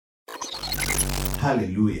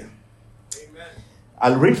Hallelujah. Amen.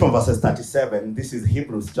 I'll read from verses 37. This is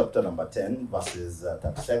Hebrews chapter number 10, verses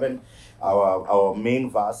 37. Our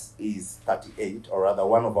main verse is 38, or rather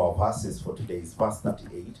one of our verses for today is verse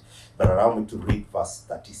 38. But allow me to read verse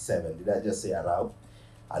 37. Did I just say allow?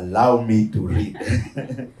 Allow me to read.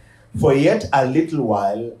 For yet a little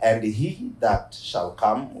while, and he that shall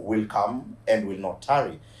come will come and will not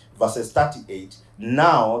tarry. Verses 38.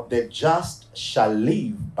 Now the just shall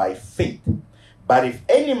live by faith. But if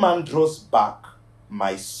any man draws back,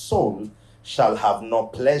 my soul shall have no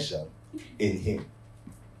pleasure in him.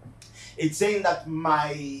 It's saying that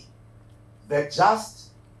the just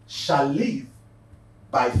shall live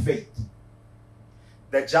by faith.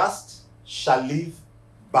 The just shall live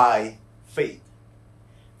by faith.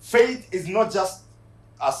 Faith is not just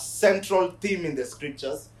a central theme in the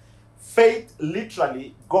scriptures. Faith,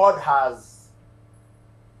 literally, God has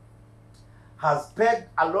pegged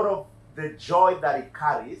a lot of the joy that it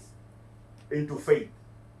carries into faith.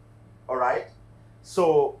 All right?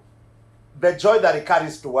 So, the joy that it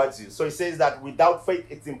carries towards you. So, he says that without faith,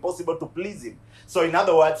 it's impossible to please him. So, in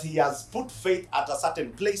other words, he has put faith at a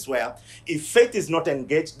certain place where if faith is not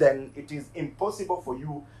engaged, then it is impossible for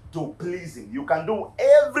you to please him. You can do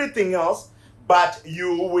everything else, but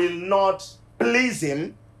you will not please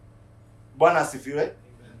him. Bonus if you will.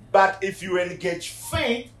 But if you engage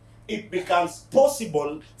faith, it becomes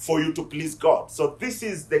possible for you to please God. So this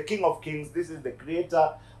is the King of Kings. This is the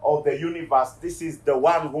creator of the universe. This is the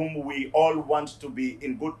one whom we all want to be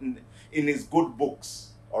in his good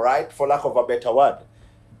books. All right? For lack of a better word.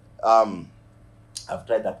 I've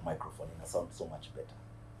tried that microphone and it sounds so much better.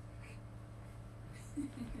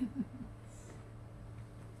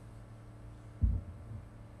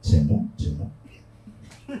 Chemo.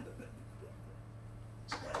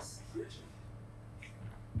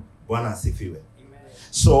 Bwana asifiwe.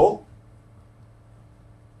 So,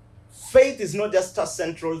 faith is not just a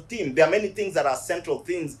central theme. There are many things that are central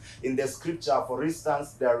themes in the scripture. For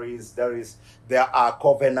instance, there are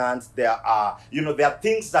covenants. There are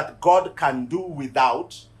things that God can do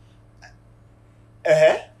without.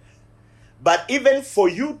 But even for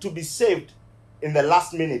you to be saved in the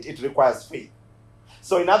last minute, it requires faith.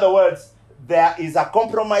 So in other words, there is a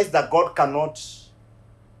compromise that God cannot,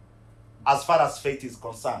 as far as faith is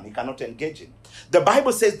concerned, he cannot engage in. The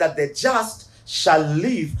Bible says that the just shall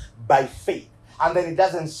live by faith. And then it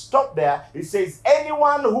doesn't stop there. It says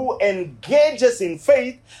anyone who engages in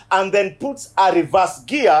faith and then puts a reverse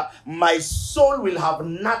gear, my soul will have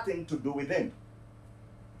nothing to do with him.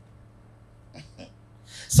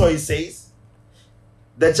 So he says,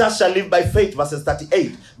 the just shall live by faith, verses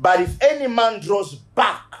 38. But if any man draws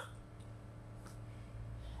back,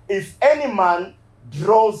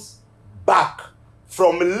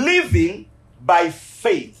 from living by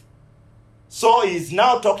faith, so he's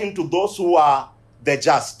now talking to those who are the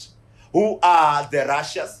just, who are the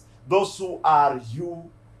righteous, those who are you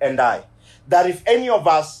and I. That if any of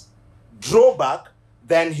us draw back,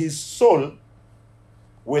 then his soul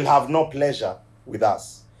will have no pleasure with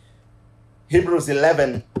us. Hebrews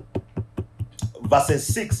 11 verses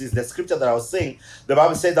 6 is the scripture that I was saying. The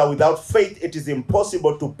Bible says that without faith it is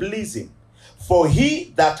impossible to please him. For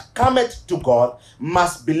he that cometh to God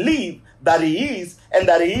must believe that he is, and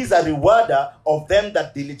that he is a rewarder of them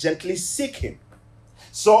that diligently seek him.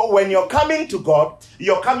 So when you're coming to God,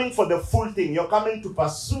 you're coming for the full thing. You're coming to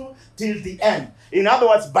pursue till the end. In other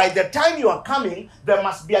words, by the time you are coming, there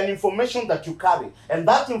must be an information that you carry. And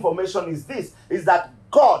that information is this, is that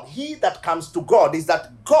God, he that comes to God, is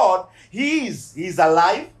that God, he's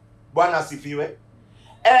alive, Bwana asifiwe,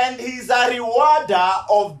 and he's a rewarder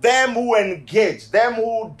of them who engage, them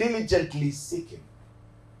who diligently seek him.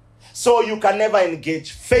 So you can never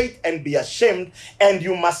engage faith and be ashamed, and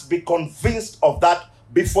you must be convinced of that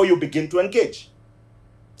before you begin to engage.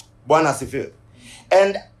 Bwana asifiwe.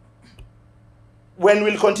 And when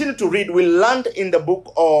we'll continue to read, we'll land in the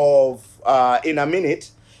book of, in a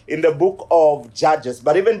minute, in the book of Judges.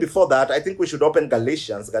 But even before that, I think we should open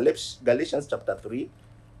Galatians chapter 3.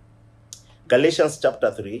 Galatians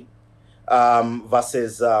chapter 3,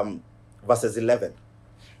 verses 11.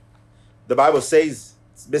 The Bible says,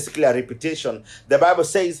 it's basically a repetition. The Bible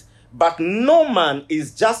says, but no man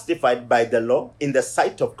is justified by the law in the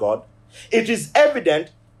sight of God. It is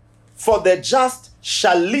evident, for the just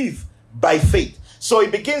shall live by faith. So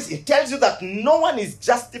it tells you that no one is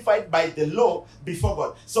justified by the law before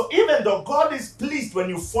God. So even though God is pleased when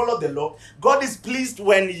you follow the law, God is pleased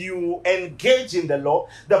when you engage in the law,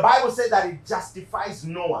 the Bible says that it justifies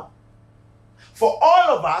no one. For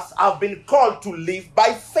all of us have been called to live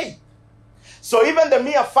by faith. So even the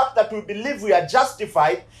mere fact that we believe we are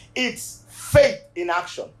justified, it's faith in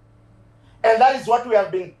action. And that is what we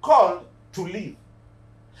have been called to live.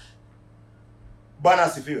 Bwana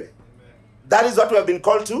asifiwe. That is what we have been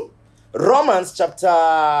called to. Romans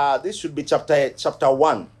chapter, this should be chapter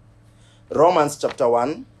 1. Romans chapter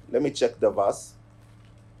 1. Let me check the verse.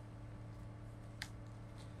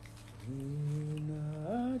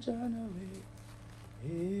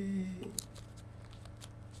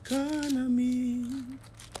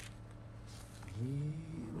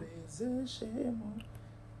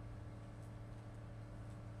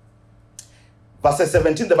 Verse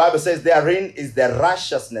 17, the Bible says, therein is the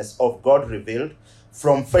righteousness of God revealed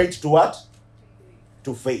from faith to what?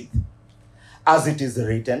 To faith. As it is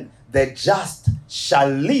written, the just shall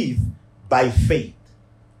live by faith.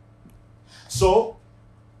 So,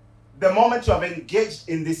 the moment you have engaged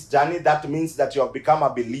in this journey, that means that you have become a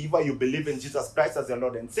believer, you believe in Jesus Christ as your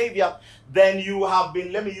Lord and Savior, then you have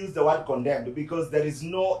been, let me use the word condemned, because there is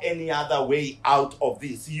no any other way out of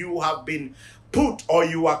this. You have been put, or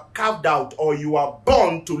you are carved out, or you are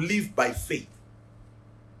born to live by faith.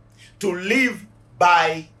 To live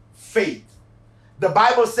by faith. The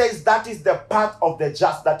Bible says that is the path of the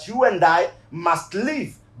just, that you and I must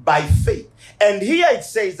live by faith. And here it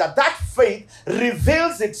says that that faith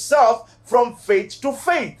reveals itself from faith to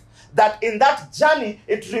faith. That in that journey,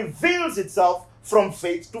 it reveals itself from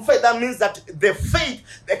faith to faith. That means that the faith,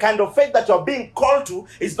 the kind of faith that you're being called to,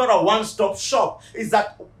 is not a one-stop shop. Is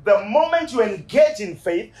that the moment you engage in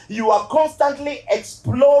faith, you are constantly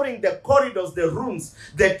exploring the corridors, the rooms,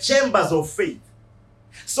 the chambers of faith.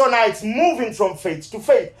 So now it's moving from faith to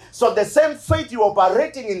faith. So the same faith you were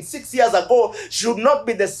operating in 6 years ago should not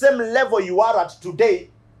be the same level you are at today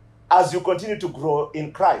as you continue to grow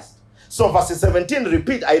in Christ. So verse 17,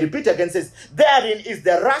 I repeat again, says, therein is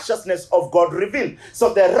the righteousness of God revealed.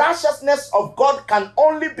 So the righteousness of God can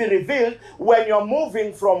only be revealed when you're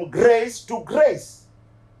moving from grace to grace.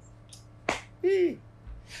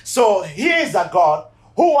 So here is a God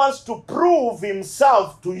who wants to prove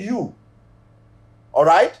himself to you. All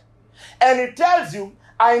right? And it tells you,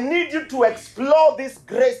 I need you to explore this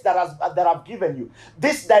grace that I've given you.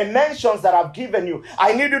 These dimensions that I've given you.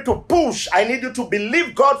 I need you to push. I need you to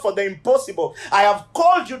believe God for the impossible. I have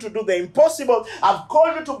called you to do the impossible. I've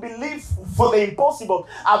called you to believe for the impossible.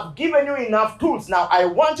 I've given you enough tools. Now, I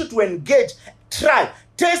want you to engage, try,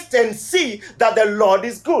 taste and see that the Lord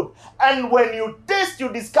is good. And when you taste, you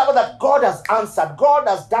discover that God has answered. God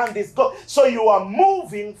has done this. So you are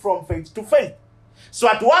moving from faith to faith. So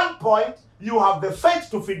at one point, you have the faith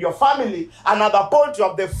to feed your family. Another point, you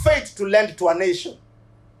have the faith to lend to a nation.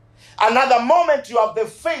 Another moment, you have the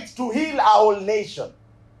faith to heal a whole nation,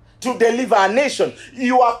 to deliver a nation.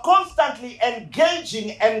 You are constantly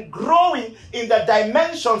engaging and growing in the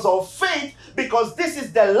dimensions of faith, because this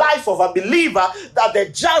is the life of a believer, that the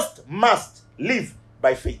just must live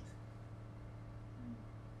by faith.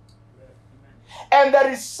 And there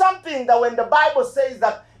is something that when the Bible says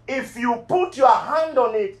that if you put your hand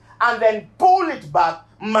on it and then pull it back,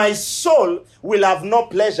 my soul will have no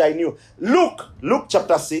pleasure in you. Luke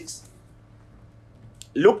chapter 6.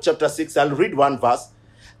 Luke chapter 6, I'll read one verse.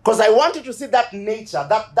 Because I want you to see that nature,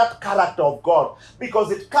 that character of God.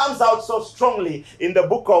 Because it comes out so strongly in the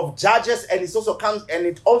book of Judges, and it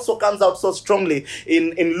also comes out so strongly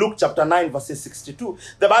in Luke chapter 9, verses 62.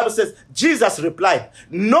 The Bible says, Jesus replied,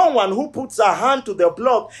 no one who puts a hand to the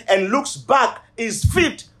plow and looks back is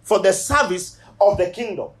fit for the service of the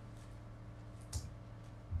kingdom.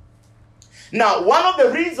 Now, one of the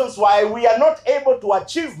reasons why we are not able to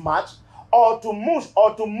achieve much, or to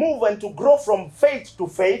move and to grow from faith to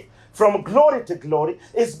faith, from glory to glory,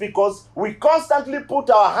 is because we constantly put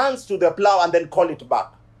our hands to the plow and then call it back.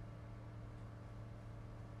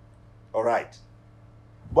 All right.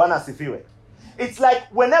 Bwana asifiwe. It's like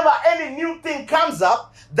whenever any new thing comes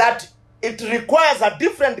up that it requires a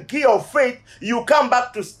different key of faith, you come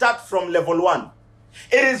back to start from level 1.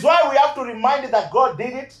 It is why we have to remind it that God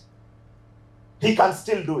did it. He can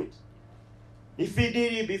still do it. If he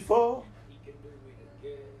did it before,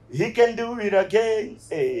 he can do it again.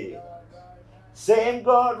 Hey. Same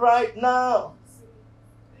God right now.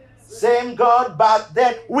 Same God back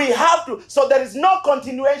then. We have to. So there is no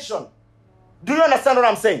continuation. Do you understand what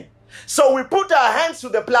I'm saying? So we put our hands to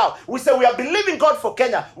the plow. We say we are believing God for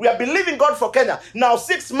Kenya. We are believing God for Kenya. Now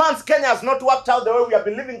 6 months, Kenya has not worked out the way we are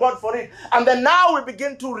believing God for it. And then now we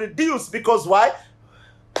begin to reduce, because why?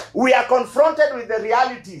 We are confronted with the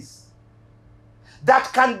realities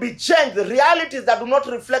that can be changed. The realities that do not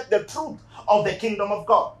reflect the truth of the kingdom of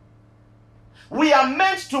God. We are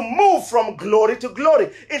meant to move from glory to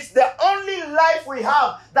glory. It's the only life we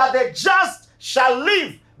have, that the just shall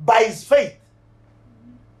live by his faith.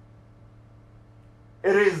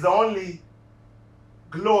 It is the only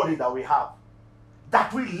glory that we have.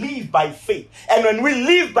 That we live by faith. And when we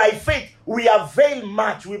live by faith, we avail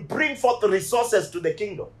much. We bring forth the resources to the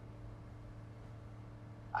kingdom.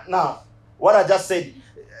 Now, what I just said,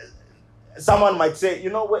 someone might say,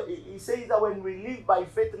 he says that when we live by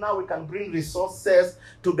faith, now we can bring resources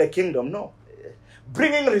to the kingdom. No.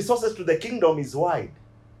 Bringing resources to the kingdom is wide.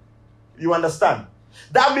 You understand?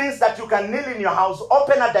 That means that you can kneel in your house,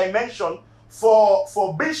 open a dimension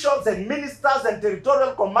for bishops and ministers and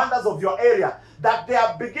territorial commanders of your area, that they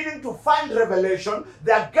are beginning to find revelation,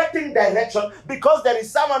 they are getting direction, because there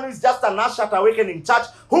is someone who is just an usher at Awakening Church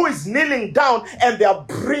who is kneeling down, and they are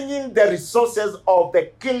bringing the resources of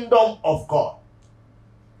the kingdom of God.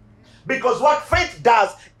 Because what faith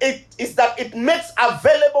does, is that it makes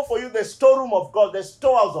available for you the storeroom of God, the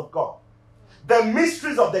storehouse of God, the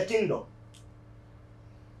mysteries of the kingdom.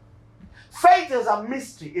 Faith is a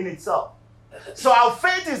mystery in itself. So how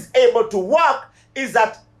faith is able to work is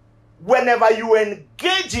that whenever you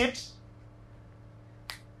engage it,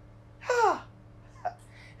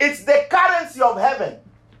 it's the currency of heaven.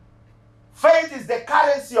 Faith is the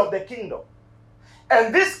currency of the kingdom.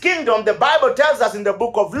 And this kingdom, the Bible tells us in the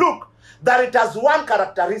book of Luke, that it has one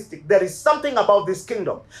characteristic. There is something about this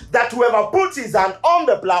kingdom, that whoever puts his hand on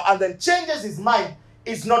the plow and then changes his mind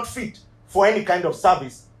is not fit for any kind of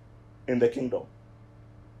service in the kingdom.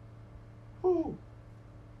 Ooh.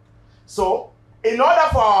 So, in order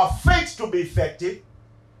for our faith to be effective,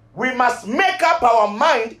 we must make up our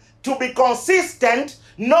mind to be consistent,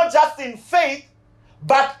 not just in faith,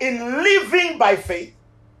 but in living by faith.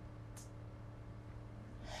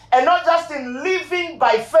 And not just in living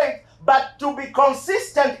by faith, but to be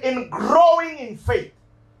consistent in growing in faith.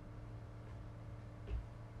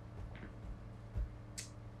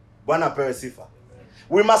 Bwana pewe sifa.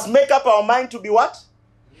 We must make up our mind to be what?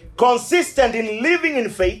 Consistent in living in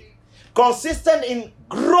faith, consistent in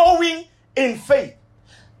growing in faith.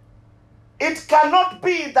 It cannot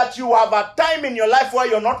be that you have a time in your life where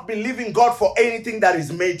you're not believing God for anything that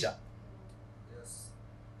is major. Yes.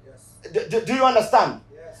 Do you understand?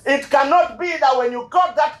 Yes. It cannot be that when you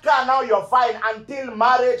got that car, now you're fine until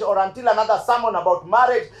marriage or until another sermon about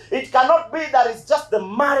marriage. It cannot be that it's just the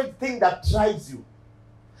marriage thing that drives you.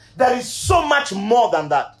 There is so much more than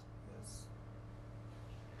that.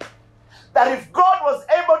 That if God was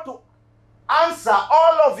able to answer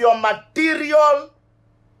all of your material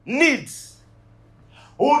needs,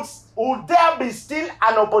 would there be still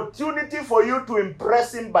an opportunity for you to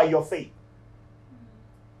impress him by your faith?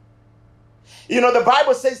 The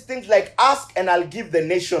Bible says things like, ask and I'll give the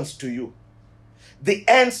nations to you, the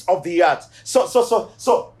ends of the earth.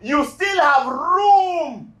 So you still have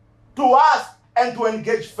room to ask and to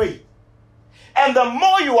engage faith. And the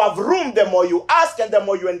more you have room, the more you ask, and the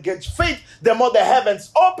more you engage faith, the more the heavens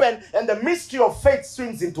open, and the mystery of faith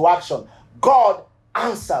swings into action. God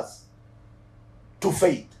answers to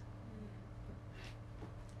faith.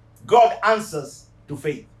 God answers to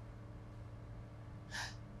faith.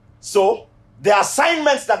 So, the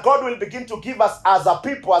assignments that God will begin to give us as a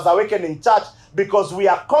people, as Awakening Church, because we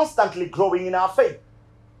are constantly growing in our faith.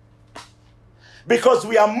 Because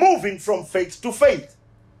we are moving from faith to faith.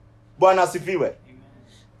 Bwana asifiwe.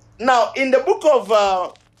 Now, in the book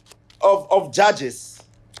of Judges,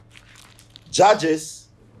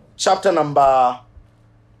 chapter number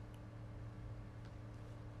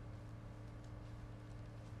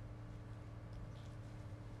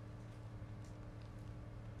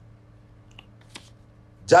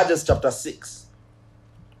 6.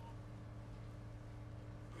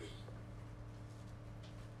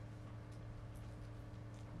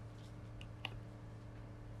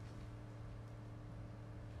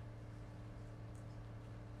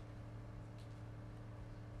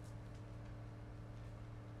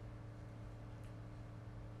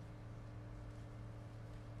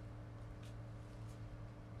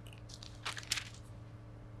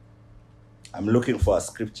 I'm looking for a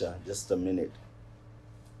scripture. Just a minute.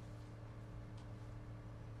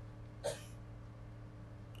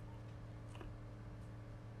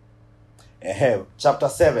 Chapter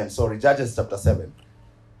 7. Judges chapter 7.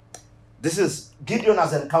 This is, Gideon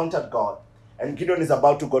has encountered God. And Gideon is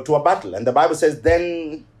about to go to a battle. And the Bible says,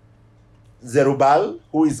 then Zerubbabel,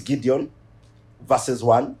 who is Gideon, verses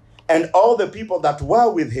 1, and all the people that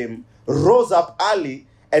were with him rose up early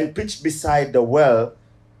and pitched beside the well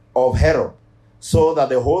of Herob, so that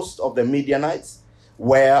the host of the Midianites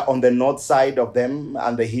were on the north side of them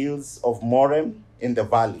and the hills of Moreh in the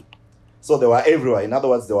valley. So they were everywhere. In other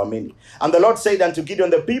words, there were many. And the Lord said unto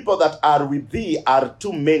Gideon, the people that are with thee are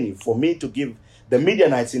too many for me to give the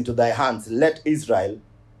Midianites into thy hands. Let Israel,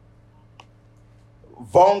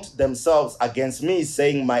 vaunt themselves against me,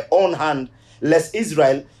 saying, my own hand, lest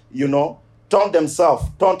Israel,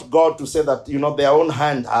 taunt God to say that, their own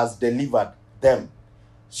hand has delivered them.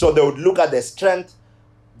 So they would look at the strength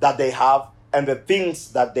that they have and the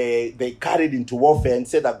things that they carried into warfare and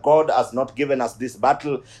say that God has not given us this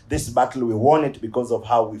battle. This battle, we won it because of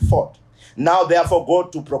how we fought. Now, therefore, go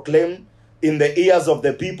to proclaim in the ears of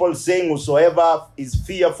the people, saying, whosoever is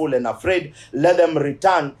fearful and afraid, let them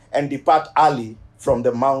return and depart early from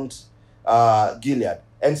the Mount Gilead.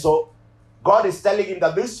 And so God is telling him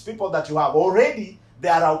that these people that you have already, they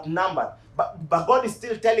are outnumbered. But God is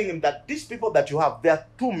still telling him that these people that you have, they are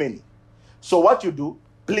too many. So what you do,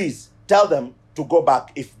 please tell them to go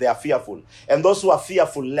back if they are fearful. And those who are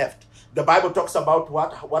fearful left. The Bible talks about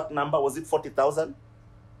what number? Was it 40,000?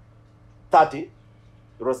 30? It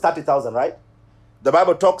was 30,000, right? The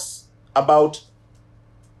Bible talks about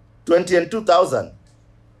 22,000.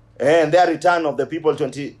 And their return of the people,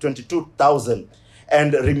 22,000.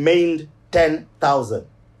 And remained 10,000.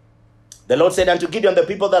 The Lord said unto Gideon, the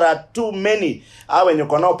people that are too many,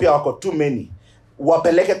 too many,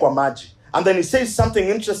 wapeleke kwa maji. And then he says something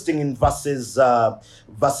interesting in verses 4.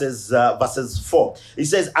 He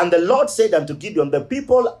says, and the Lord said unto Gideon, the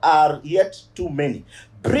people are yet too many.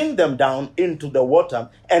 Bring them down into the water,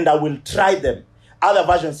 and I will try them. Other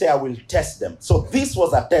versions say, I will test them. So this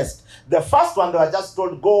was a test. The first one, they were just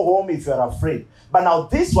told, go home if you're afraid. But now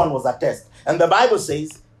this one was a test. And the Bible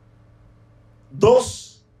says,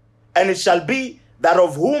 and it shall be that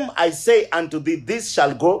of whom I say unto thee, this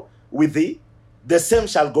shall go with thee, the same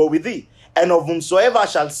shall go with thee. And of whomsoever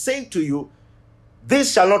shall say to you,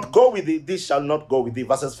 this shall not go with thee, this shall not go with thee.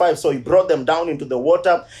 Verses 5, so he brought them down into the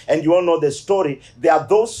water, and you all know the story. There are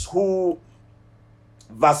those who,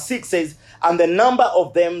 verse 6 says, and the number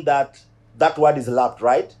of them that word is lapped,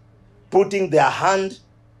 right? Putting their hand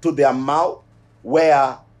to their mouth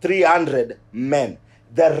were 300 men.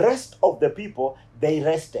 The rest of the people, they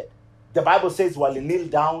rested. The Bible says while they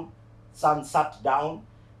kneeled down, some sat down,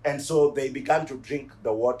 and so they began to drink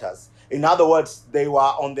the waters. In other words, they were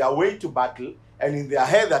on their way to battle, and in their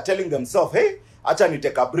head they're telling themselves, hey, actually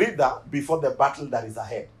take a breather before the battle that is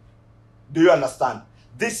ahead. Do you understand?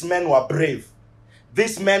 These men were brave.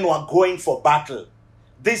 These men were going for battle.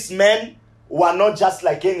 These men were not just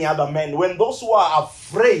like any other men. When those who are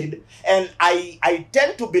afraid, and I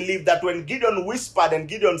tend to believe that when Gideon whispered and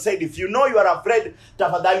Gideon said, if you know you are afraid,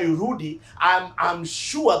 tafadhali rudi, I'm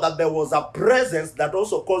sure that there was a presence that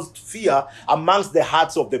also caused fear amongst the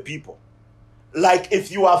hearts of the people. Like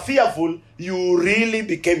if you are fearful, you really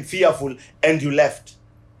became fearful and you left.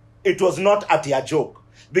 It was not at your joke.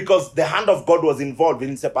 Because the hand of God was involved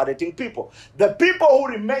in separating people. The people who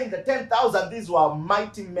remained, the 10,000, these were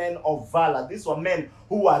mighty men of valor. These were men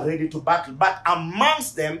who were ready to battle. But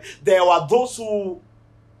amongst them, there were those who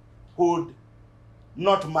would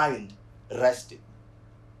not mind resting.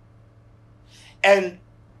 And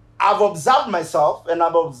I've observed myself, and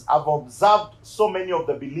I've observed so many of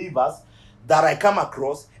the believers that I come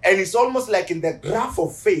across, and it's almost like in the graph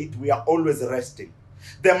of faith, we are always resting.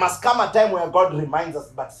 There must come a time where God reminds us,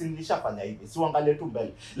 but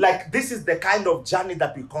like this is the kind of journey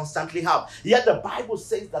that we constantly have. Yet the Bible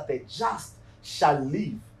says that the just shall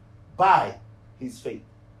live by his faith.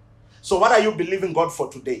 So what are you believing God for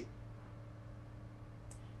today?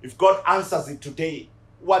 If God answers it today,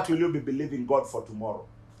 what will you be believing God for tomorrow?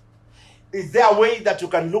 Is there a way that you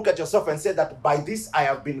can look at yourself and say that by this I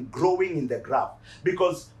have been growing in the graph?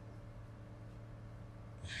 Because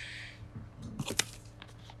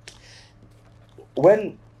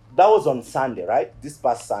when that was on Sunday, right? This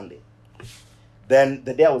past Sunday. Then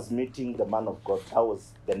the day I was meeting the man of God, that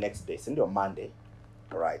was the next day. Sunday or Monday.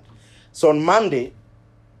 All right. So on Monday,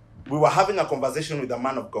 we were having a conversation with the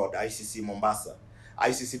man of God, ICC Mombasa,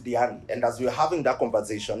 ICC Diani. And as we were having that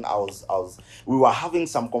conversation, we were having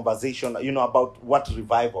some conversation, about what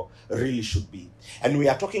revival really should be. And we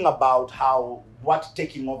are talking about what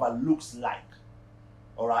taking over looks like.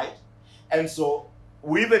 All right. And so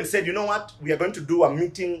we even said, you know what? We are going to do a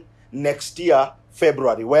meeting next year,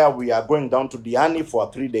 February, where we are going down to Diani for a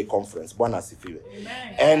 3-day conference. Bwana asifiwe.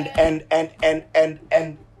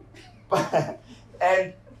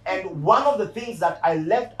 And one of the things that I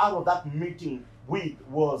left out of that meeting with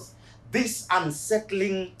was this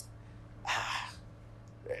unsettling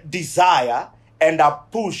desire and a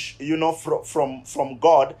push, from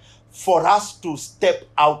God for us to step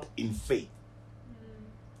out in faith.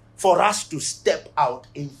 For us to step out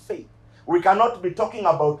in faith. We cannot be talking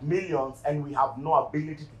about millions and we have no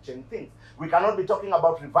ability to change things. We cannot be talking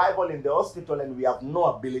about revival in the hospital and we have no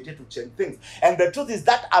ability to change things. And the truth is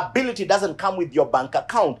that ability doesn't come with your bank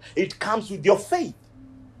account. It comes with your faith.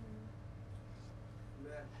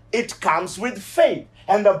 It comes with faith.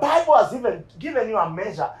 And the Bible has even given you a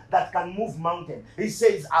measure that can move mountains. It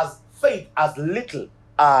says as faith as little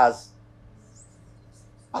as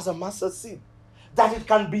a mustard seed. That it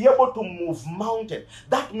can be able to move mountains.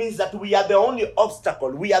 That means that we are the only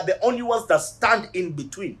obstacle. We are the only ones that stand in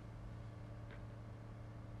between.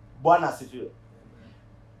 Bwana asifiwe.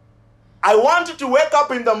 I want you to wake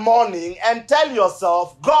up in the morning and tell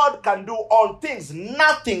yourself, God can do all things.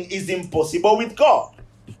 Nothing is impossible with God.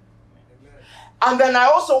 And then I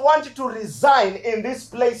also want you to resign in this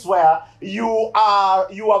place where you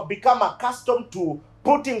have become accustomed to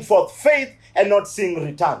putting forth faith and not seeing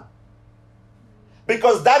return.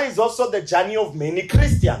 Because that is also the journey of many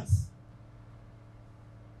Christians.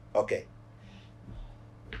 Okay.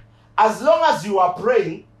 As long as you are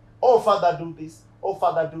praying, oh Father, do this. Oh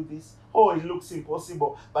Father, do this. Oh, it looks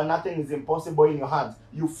impossible, but nothing is impossible in your hands.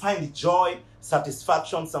 You find joy,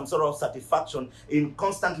 satisfaction, some sort of satisfaction in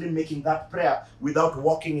constantly making that prayer without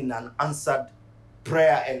walking in an answered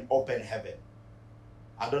prayer and open heaven.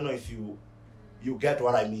 I don't know if you get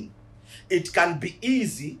what I mean. It can be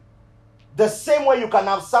easy. The same way you can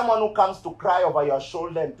have someone who comes to cry over your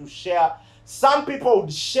shoulder and to share. Some people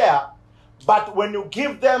would share, but when you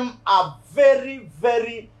give them a very,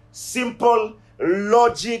 very simple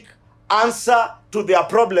logic answer to their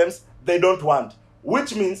problems, they don't want.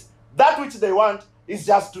 Which means that which they want is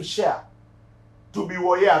just to share, to be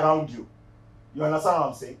warrior around you. You understand what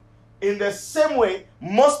I'm saying? In the same way,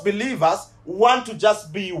 most believers want to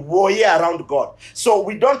just be warrior around God. So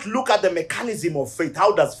we don't look at the mechanism of faith.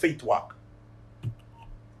 How does faith work?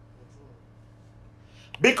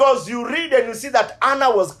 Because you read and you see that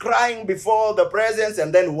Anna was crying before the presence,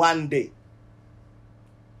 and then one day,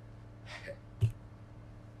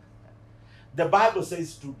 the Bible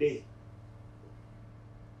says today.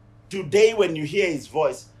 Today when you hear his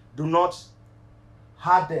voice, do not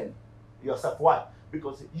harden yourself. Why?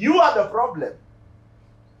 Because you are the problem.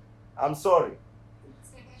 I'm sorry.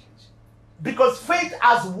 Because faith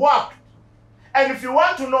has worked. And if you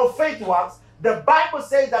want to know faith works, the Bible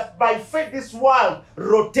says that by faith this world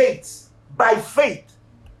rotates. By faith.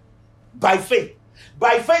 By faith.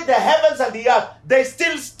 By faith the heavens and the earth, they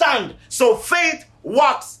still stand. So faith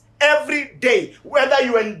works every day. Whether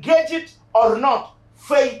you engage it or not,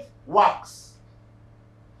 faith works.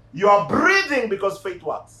 You are breathing because faith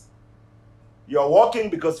works. You are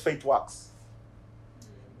walking because faith works.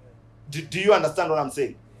 Do you understand what I'm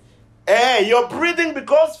saying? You're breathing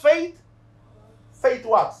because faith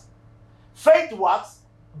works. Faith works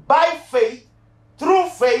by faith, through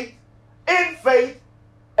faith, in faith,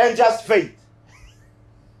 and just faith.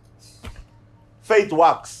 Faith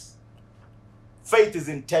works. Faith is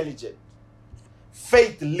intelligent.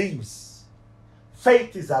 Faith lives.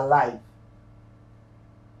 Faith is alive.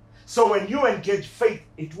 So when you engage faith,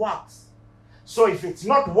 it works. So if it's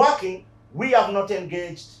not working, we have not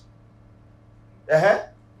engaged.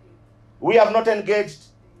 We have not engaged.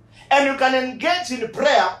 And you can engage in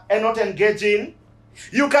prayer and not engage in.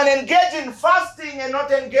 You can engage in fasting and not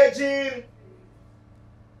engage in.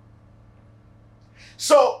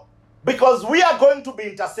 So, because we are going to be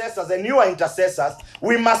intercessors and you are intercessors,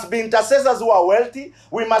 we must be intercessors who are wealthy.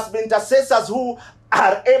 We must be intercessors who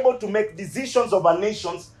are able to make decisions over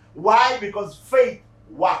nations. Why? Because faith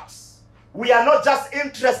works. We are not just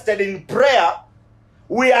interested in prayer.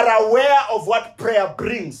 We are aware of what prayer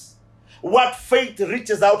brings. What faith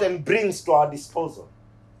reaches out and brings to our disposal.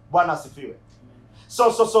 Bwana asifiwe.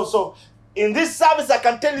 So, in this service, I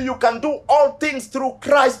can tell you, you can do all things through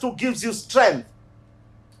Christ who gives you strength.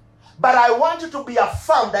 But I want you to be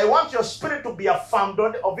affirmed. I want your spirit to be affirmed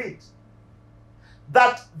of it.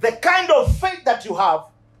 That the kind of faith that you have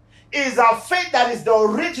is a faith that is the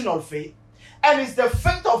original faith, and is the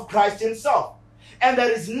faith of Christ himself. And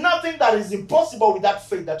there is nothing that is impossible with that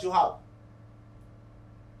faith that you have.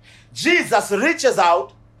 Jesus reaches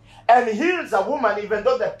out and heals a woman even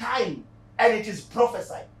though the time and it is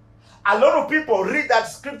prophesied. A lot of people read that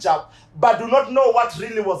scripture but do not know what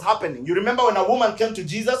really was happening. You remember when a woman came to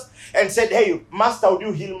Jesus and said, "Hey, Master, would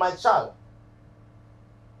you heal my child?"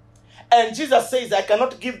 And Jesus says, "I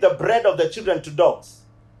cannot give the bread of the children to dogs."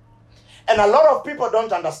 And a lot of people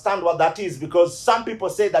don't understand what that is, because some people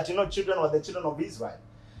say that, children were the children of Israel.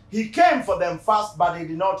 He came for them first, but he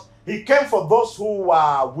did not. He came for those who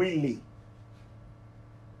were willing.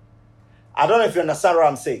 I don't know if you understand what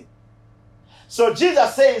I'm saying. So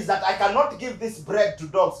Jesus says that I cannot give this bread to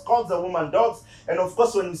dogs, calls the woman dogs. And of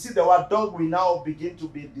course, when we see the word dog, we now begin to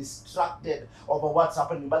be distracted over what's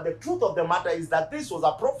happening. But the truth of the matter is that this was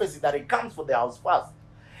a prophecy that it comes for the house first.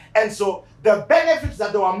 And so the benefits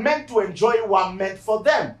that they were meant to enjoy were meant for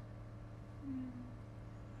them.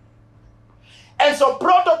 And so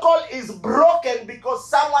protocol is broken because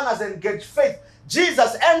someone has engaged faith.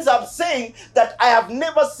 Jesus ends up saying that I have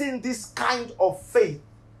never seen this kind of faith,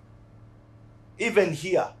 even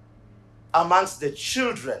here, amongst the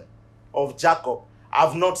children of Jacob. I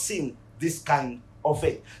have not seen this kind of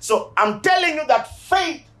faith. So I'm telling you that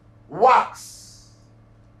faith works.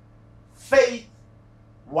 Faith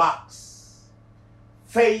works.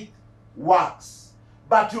 Faith works.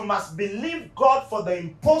 But you must believe God for the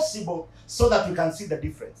impossible so that you can see the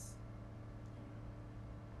difference.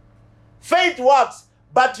 Faith works,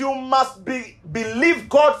 but you must believe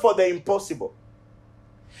God for the impossible.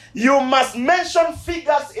 You must mention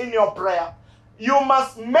figures in your prayer. You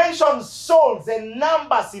must mention souls and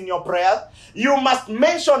numbers in your prayers. You must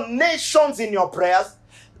mention nations in your prayers.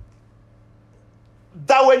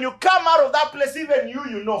 That when you come out of that place, even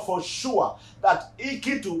you know for sure that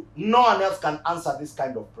Ikitu, no one else can answer this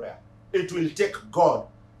kind of prayer. It will take God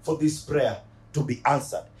for this prayer to be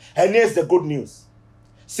answered. And here's the good news.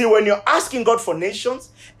 See, when you're asking God for nations,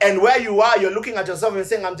 and where you are, you're looking at yourself and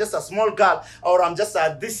saying, I'm just a small girl, or I'm just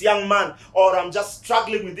this young man, or I'm just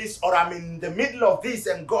struggling with this, or I'm in the middle of this,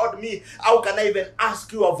 and God, me, how can I even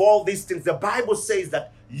ask you of all these things? The Bible says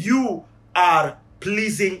that you are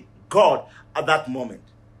pleasing God at that moment.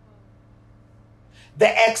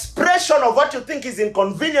 The expression of what you think is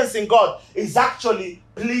inconveniencing God is actually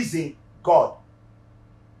pleasing God.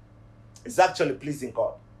 It's actually pleasing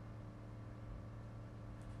God.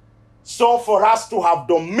 So for us to have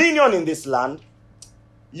dominion in this land,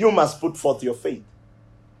 you must put forth your faith.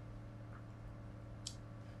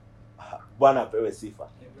 Bwana pewe sifa.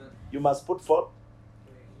 You must put forth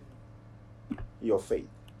your faith.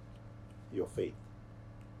 Your faith.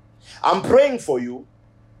 I'm praying for you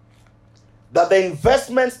that the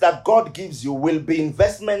investments that God gives you will be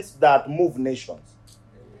investments that move nations.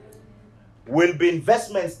 Will be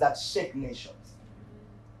investments that shake nations.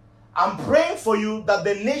 I'm praying for you that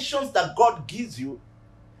the nations that God gives you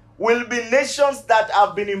will be nations that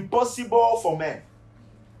have been impossible for men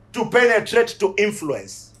to penetrate, to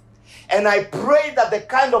influence. And I pray that the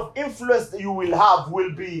kind of influence that you will have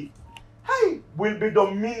will be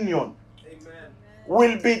dominion. Amen.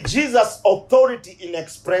 Will be Jesus' authority in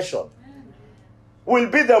expression. Will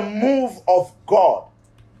be the move of God.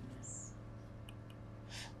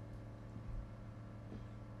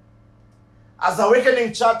 As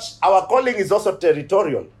Awakening Church, our calling is also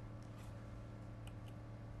territorial.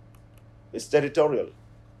 It's territorial.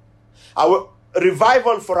 Our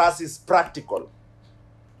revival for us is practical.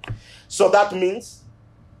 So that means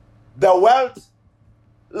the wealth,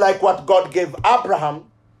 like what God gave Abraham,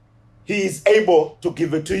 he is able to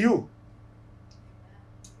give it to you.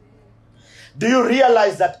 Do you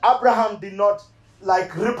realize that Abraham did not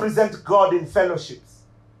represent God in fellowships?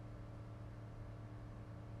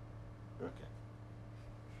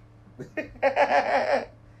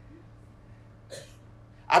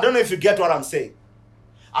 I don't know if you get what I'm saying.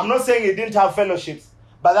 I'm not saying he didn't have fellowships,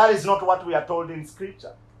 but that is not what we are told in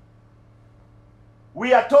Scripture.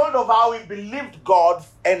 We are told of how he believed God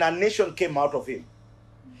and a nation came out of him.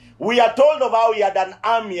 We are told of how he had an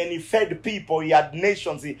army and he fed people, he had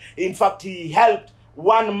nations. In fact, he helped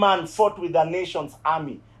one man fought with the nation's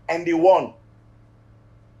army and he won.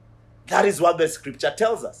 That is what the Scripture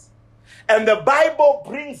tells us. And the Bible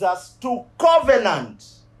brings us to covenant.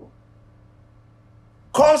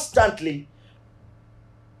 Constantly,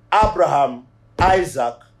 Abraham,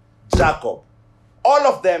 Isaac, Jacob, all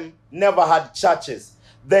of them never had churches.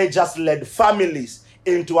 They just led families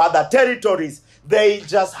into other territories. They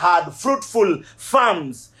just had fruitful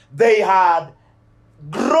farms. They had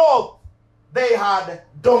growth. They had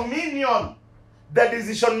dominion. The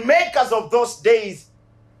decision makers of those days,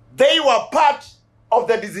 they were part of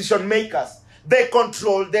the decision makers. They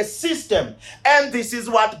control the system. And this is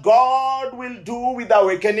what God will do with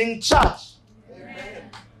Awakening Church. Amen.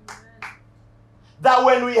 That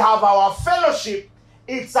when we have our fellowship,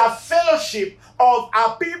 it's a fellowship of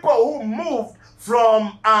our people who moved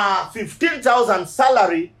from 15,000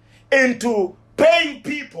 salary into paying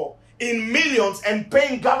people in millions and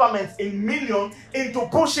paying governments in millions into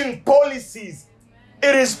pushing policies.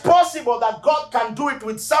 It is possible that God can do it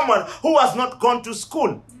with someone who has not gone to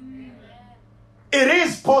school. It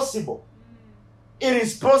is possible. It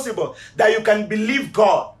is possible that you can believe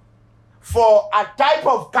God for a type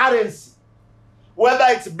of currency, whether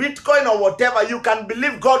it's Bitcoin or whatever, you can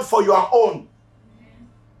believe God for your own.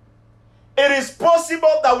 It is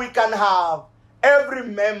possible that we can have every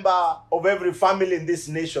member of every family in this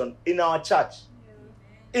nation in our church.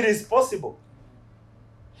 It is possible.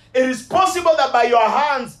 It is possible that by your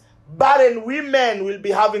hands, barren women will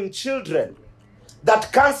be having children,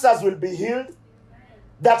 that cancers will be healed,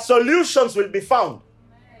 that solutions will be found.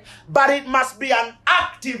 But it must be an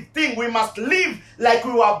active thing. We must live like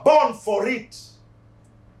we were born for it.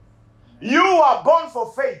 You are born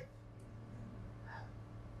for faith.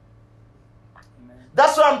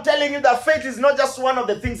 That's why I'm telling you that faith is not just one of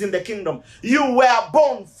the things in the kingdom. You were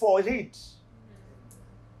born for it.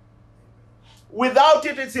 Without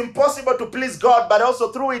it, it's impossible to please God, but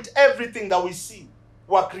also through it, everything that we see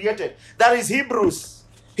were created. That is Hebrews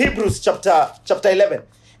chapter 11.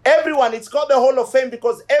 Everyone, it's called the Hall of Fame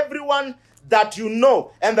because everyone that you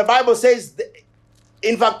know, and the Bible says,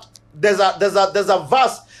 in fact, there's a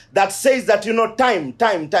verse that says that,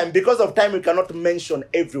 time. Because of time, we cannot mention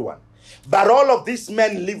everyone. But all of these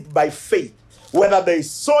men lived by faith. Whether they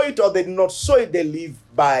saw it or they did not saw it, they lived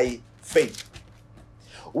by faith.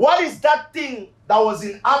 What is that thing that was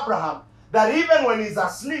in Abraham that even when he's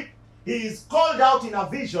asleep, he is called out in a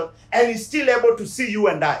vision and he's still able to see you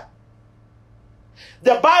and I?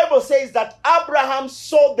 The Bible says that Abraham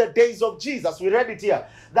saw the days of Jesus. We read it here.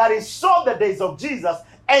 That he saw the days of Jesus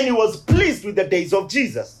and he was pleased with the days of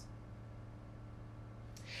Jesus.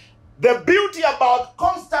 The beauty about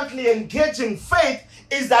constantly engaging faith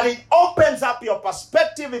is that it opens up your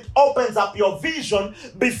perspective, it opens up your vision.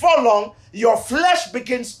 Before long, your flesh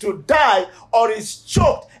begins to die or is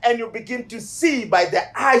choked, and you begin to see by the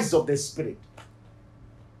eyes of the Spirit.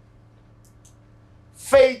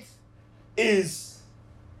 Faith is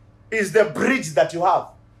the bridge that you have.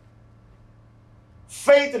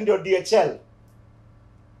 Faith in your DHL.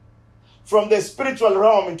 From the spiritual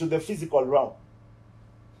realm into the physical realm.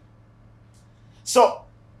 So,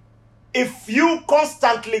 if you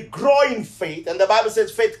constantly grow in faith, and the Bible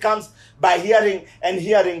says faith comes by hearing and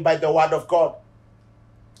hearing by the word of God.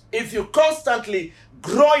 If you constantly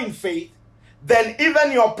grow in faith, then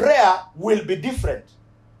even your prayer will be different.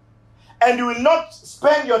 And you will not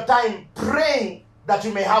spend your time praying that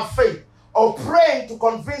you may have faith, or praying to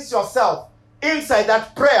convince yourself inside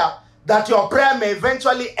that prayer that your prayer may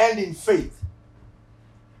eventually end in faith.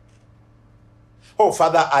 Oh,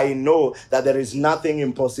 Father, I know that there is nothing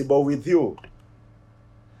impossible with you.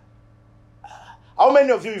 How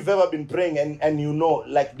many of you have ever been praying and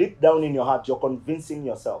like deep down in your heart, you're convincing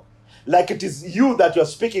yourself, like it is you that you're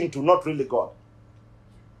speaking to, not really God?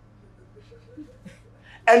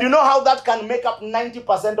 And you know how that can make up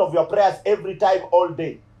 90% of your prayers every time, all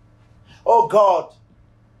day. Oh God,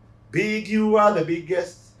 big you are the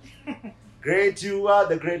biggest. Great you are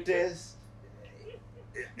the greatest.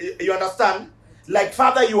 You understand? Like,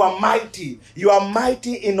 Father, you are mighty. You are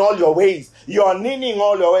mighty in all your ways. You are kneeling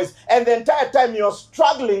all your ways. And the entire time you're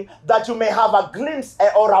struggling that you may have a glimpse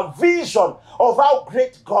or a vision of how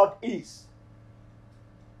great God is.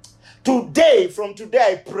 Today, from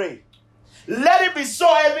today, I pray, let it be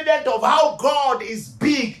so evident of how God is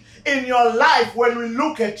big in your life when we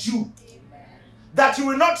look at you. Amen. That you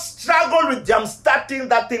will not struggle with jump-starting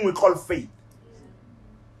that thing we call faith.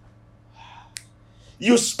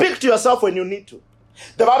 You speak to yourself when you need to.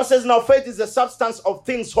 The Bible says now faith is the substance of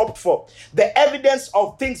things hoped for, the evidence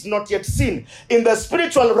of things not yet seen. In the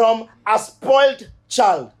spiritual realm, a spoiled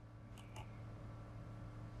child.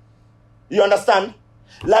 You understand?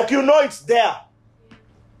 Like it's there.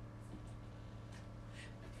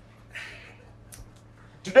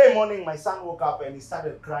 Today morning, my son woke up and he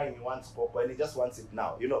started crying. He wants cocoa and he just wants it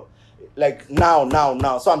now. Like now.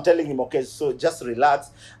 So I'm telling him, okay, so just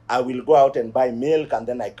relax. I will go out and buy milk and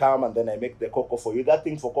then I come and then I make the cocoa for you. That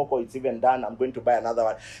thing for cocoa, it's even done. I'm going to buy another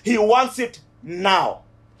one. He wants it now.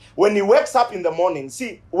 When he wakes up in the morning,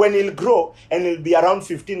 see, when he'll grow and he'll be around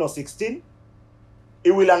 15 or 16,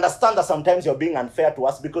 he will understand that sometimes you're being unfair to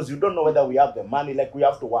us because you don't know whether we have the money, like we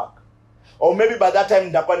have to work. Or maybe by that time,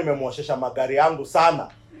 ndakuwa nimemwoshesha magari yangu sana.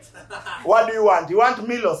 What do you want? You want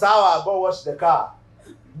Milo? Sawa, go wash the car.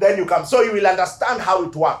 Then you come. So you will understand how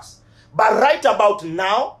it works. But right about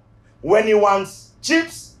now, when he wants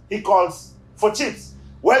chips, he calls for chips.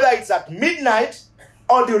 Whether it's at midnight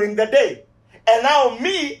or during the day. And now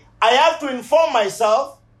me, I have to inform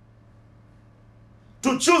myself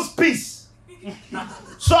to choose peace.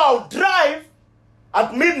 So I'll drive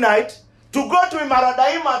at midnight to go to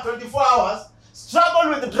Imaradaima 24 hours,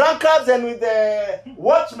 struggle with the drunkards and with the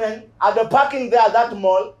watchmen at the parking there at that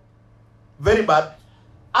mall. Very bad.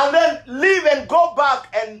 And then leave and go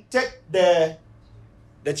back and take the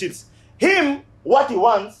chips. Him, what he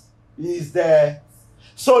wants is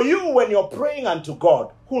So you, when you're praying unto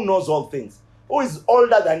God, who knows all things, who is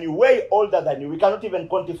older than you, way older than you, we cannot even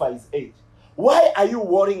quantify his age. Why are you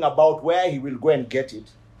worrying about where he will go and get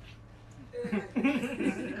it?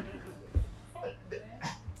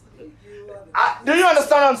 Do you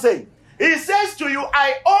understand what I'm saying? He says to you,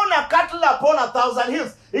 I own a cattle upon 1,000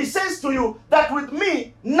 hills. He says to you that with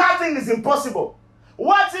me, nothing is impossible.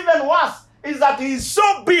 What's even worse is that he is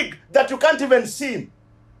so big that you can't even see him.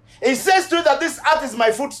 He says to you that this earth is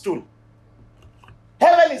my footstool.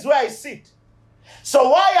 Heaven is where I sit. So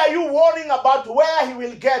why are you worrying about where he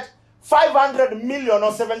will get $500 million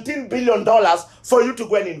or $17 billion for you to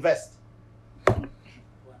go and invest?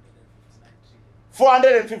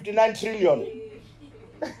 459 trillion.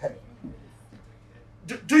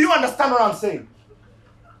 Do you understand what I'm saying?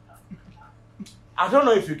 I don't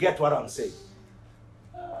know if you get what I'm saying.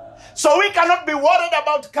 So we cannot be worried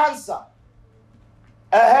about cancer.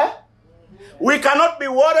 We cannot be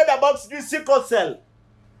worried about this sickle cell.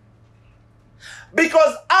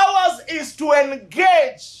 Because ours is to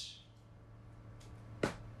engage.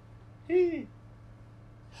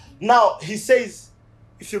 Now, he says,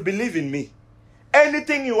 if you believe in me,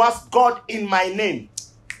 anything you ask God in my name,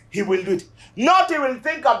 he will do it. Not he will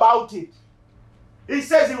think about it. He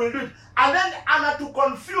says he will do it. And then, and to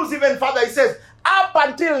confuse even further, he says, up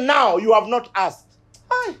until now, you have not asked.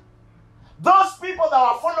 Hi. Those people that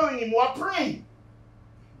were following him were praying.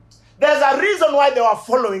 There's a reason why they were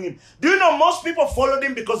following him. Do you know most people followed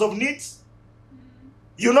him because of needs?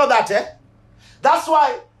 You know that, eh? That's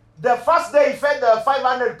why the first day he fed the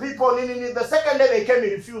 500 people. The second day they came,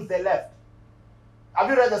 he refused, they left. Have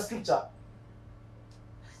you read the scripture?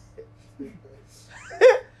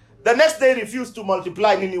 The next day he refused to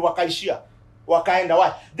multiply. Wakaishia. Wakaenda.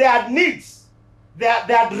 Why? They had needs. They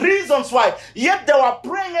had reasons why. Yet they were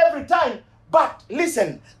praying every time. But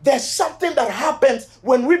listen, there's something that happens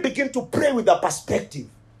when we begin to pray with a perspective.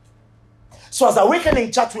 So as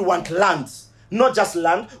Awakening Church, we want lands. Not just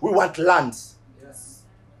land, we want lands. Yes.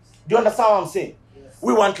 Do you understand what I'm saying? Yes.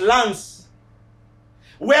 We want lands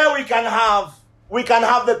where we can have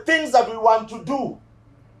the things that we want to do.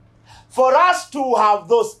 For us to have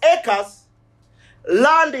those acres,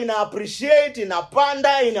 land in appreciate, in a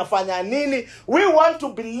panda, in a fanyanini, we want to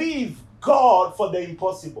believe God for the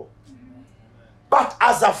impossible. But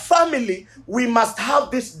as a family, we must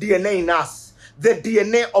have this DNA in us. The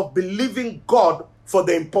DNA of believing God for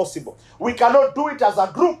the impossible. We cannot do it as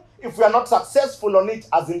a group if we are not successful on it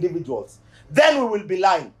as individuals. Then we will be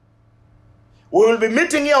lying. We will be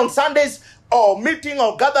meeting here on Sundays or meeting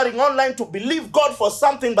or gathering online to believe God for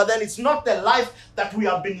something, but then it's not the life that we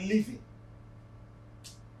have been living.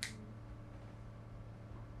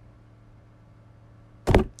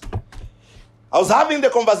 I was having the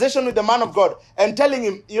conversation with the man of God and telling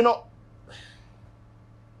him, we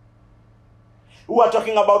were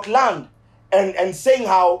talking about land and saying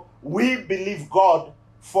how we believe God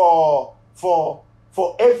for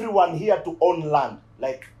everyone here to own land,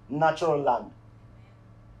 like natural land.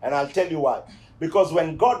 And I'll tell you why. Because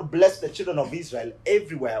when God blessed the children of Israel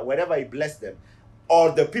everywhere, wherever he blessed them,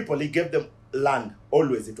 or the people, he gave them land.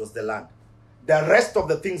 Always it was the land. The rest of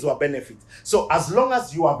the things were benefits. So as long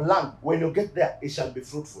as you have land, when you get there, it shall be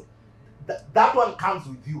fruitful. That one comes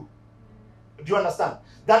with you. Do you understand?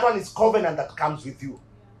 That one is covenant that comes with you.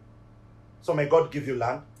 So may God give you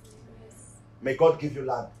land. Yes. May God give you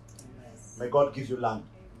land. Yes. May God give you land.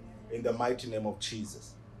 Amen. In the mighty name of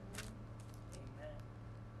Jesus. Amen.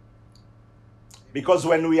 Because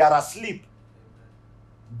when we are asleep,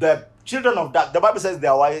 the children of that, the Bible says they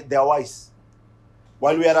are wise.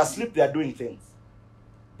 While we are asleep, they are doing things.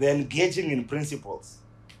 They're engaging in principles.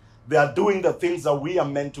 They are doing the things that we are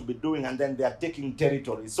meant to be doing, and then they are taking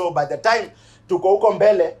territory. So by the time tuko huko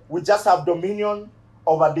mbele, we just have dominion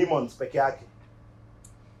over demons peke yake.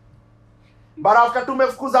 But after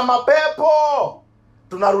tumefukuza mapepo,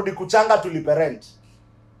 tunarudi kuchanga tulipe rent.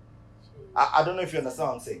 I don't know if you understand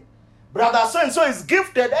what I'm saying. Brother so-and-so is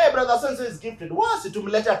gifted. Hey, brother so-and-so is gifted. Wasi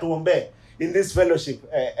tumleta tuombe in this fellowship.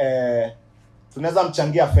 Tunaweza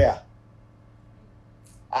mchangia fair.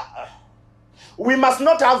 We must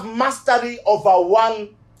not have mastery over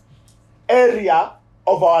one area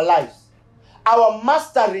of our lives. Our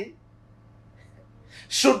mastery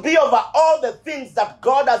should be over all the things that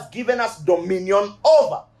God has given us dominion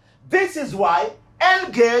over. This is why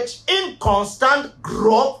engage in constant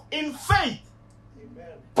growth in faith. Amen.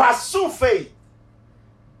 Pursue faith.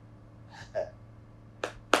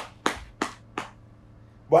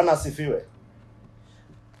 Bwana asifiwe.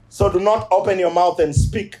 So do not open your mouth and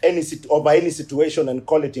speak over any situation and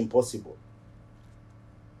call it impossible.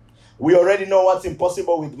 We already know what's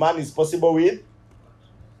impossible with man is possible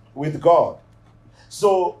with God.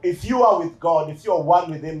 So if you are with God, if you are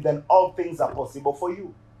one with him, then all things are possible for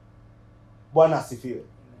you. Bwana asifiwe.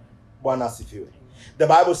 Bwana asifiwe. The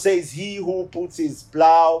Bible says he who puts his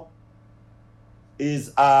plow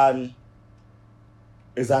is an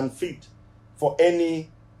is unfit for any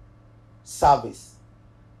service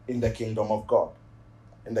in the kingdom of God.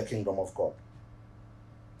 In the kingdom of God.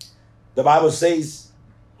 The Bible says,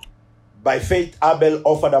 by faith Abel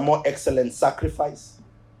offered a more excellent sacrifice.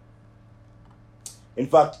 In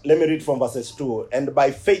fact, let me read from verses 2. And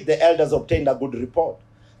by faith the elders obtained a good report.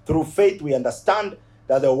 Through faith we understand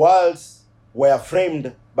that the worlds were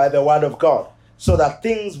framed by the word of God, so that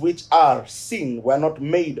things which are seen were not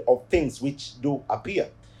made of things which do appear.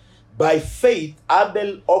 By faith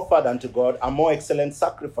Abel offered unto God a more excellent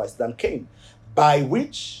sacrifice than Cain, by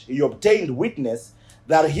which he obtained witness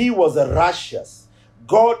that he was righteous,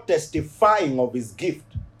 God testifying of his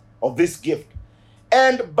gift, of this gift.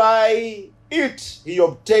 And by it he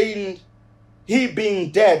obtained, he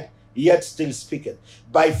being dead, yet still speaketh.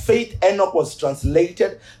 By faith Enoch was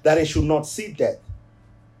translated that he should not see death,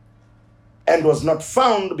 and was not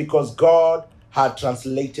found because God had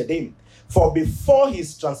translated him. For before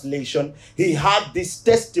his translation, he had this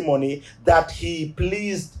testimony that he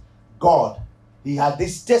pleased God. He had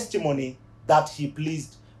this testimony that he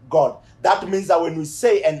pleased God. That means that when we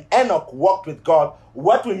say, and Enoch walked with God,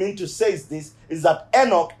 what we mean to say is this, is that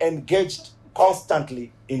Enoch engaged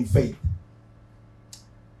constantly in faith.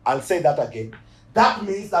 I'll say that again. That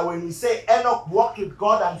means that when we say Enoch walked with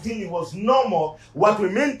God until he was no more, what we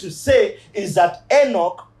mean to say is that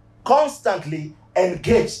Enoch constantly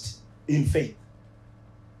engaged in faith.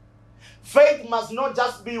 Faith must not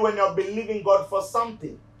just be when you're believing God for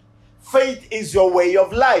something. Faith is your way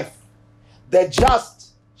of life. The just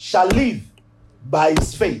shall live by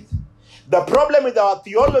his faith. The problem with our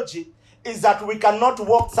theology is that we cannot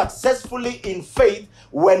walk successfully in faith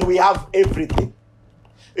when we have everything.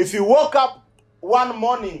 If you woke up one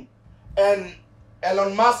morning and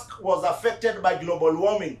Elon Musk was affected by global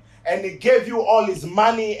warming and he gave you all his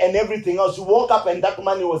money and everything else, you woke up and that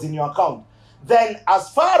money was in your account, then as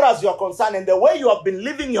far as you're concerned and the way you have been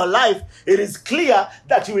living your life, it is clear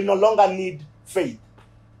that you will no longer need faith.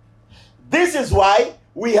 This is why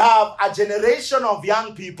we have a generation of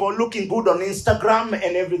young people looking good on Instagram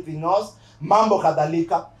and everything else, mambo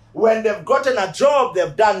kadhalika. When they've gotten a job,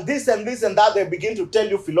 they've done this and this and that, they begin to tell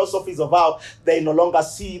you philosophies of how they no longer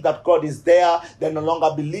see that God is there. They no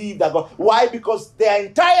longer believe that God. Why? Because their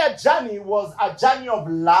entire journey was a journey of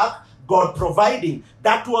lack, God providing.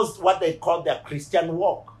 That was what they called their Christian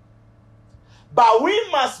walk. But we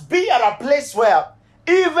must be at a place where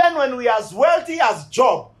even when we are as wealthy as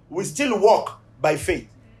Job, we still walk by faith.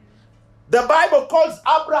 The Bible calls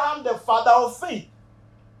Abraham the father of faith.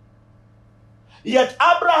 Yet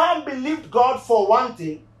Abraham believed God for one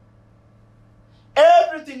thing.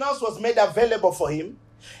 Everything else was made available for him.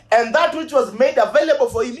 And that which was made available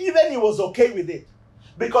for him, even he was okay with it.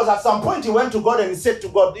 Because at some point he went to God and he said to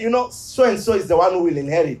God, you know, so-and-so is the one who will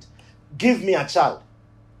inherit. Give me a child.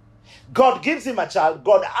 God gives him a child.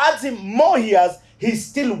 God adds him more years. He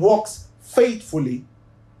still walks faithfully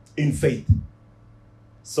in faith.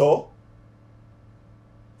 So,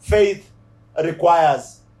 faith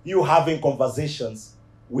requires you having conversations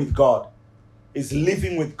with God. It's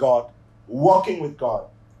living with God, walking with God,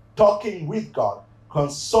 talking with God,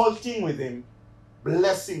 consulting with him,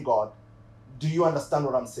 blessing God. Do you understand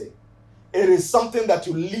what I'm saying? It is something that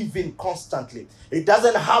you live in constantly. It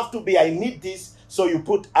doesn't have to be, I need this, so you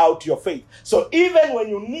put out your faith. So even when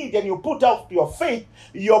you need and you put out your faith,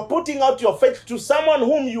 you're putting out your faith to someone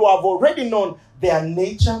whom you have already known their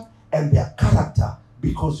nature and their character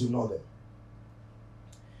because you know them.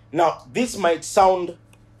 Now, this might sound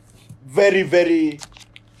very, very,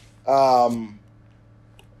 not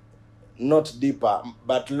deeper,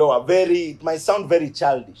 but lower. It might sound very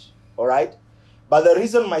childish, all right? But the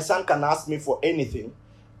reason my son can ask me for anything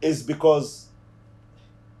is because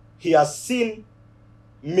he has seen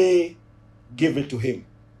me give it to him.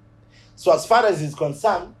 So as far as he's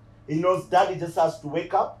concerned, he knows daddy just has to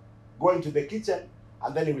wake up, go into the kitchen,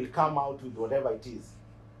 and then he will come out with whatever it is.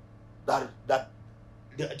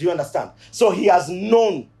 Do you understand? So he has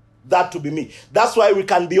known that to be me. That's why we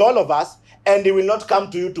can be all of us, and he will not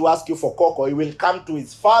come to you to ask you for cocoa. He will come to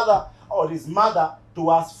his father or his mother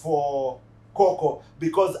to ask for cocoa,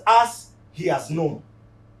 because us, he has known.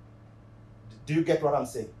 Do you get what I'm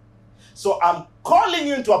saying? So I'm calling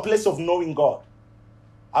you into a place of knowing God.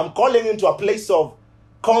 I'm calling you into a place of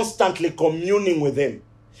constantly communing with him,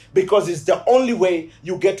 because it's the only way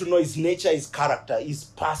you get to know his nature, his character, his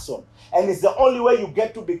person. And it's the only way you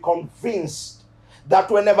get to be convinced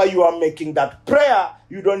that whenever you are making that prayer,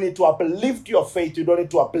 you don't need to uplift your faith. You don't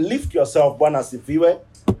need to uplift yourself. Bwana asifiwe.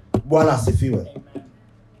 Bwana asifiwe.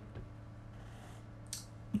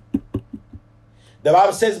 The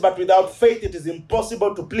Bible says, but without faith it is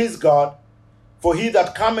impossible to please God. For he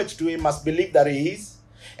that cometh to him must believe that he is,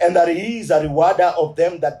 and that he is a rewarder of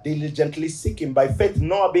them that diligently seek him. By faith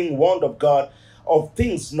Noah, being warned of God of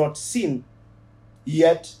things not seen,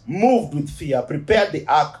 yet moved with fear, prepared the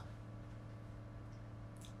ark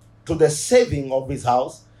to the saving of his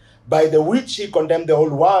house, by the which he condemned the whole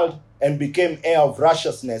world, and became heir of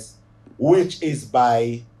righteousness, which is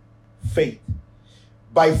by faith.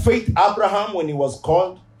 By faith Abraham, when he was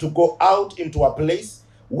called to go out into a place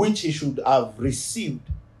which he should have received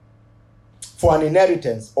for an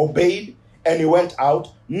inheritance, obeyed, and he went out,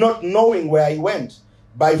 not knowing where he went.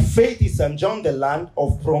 By faith he sojourned the land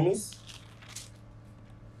of promise,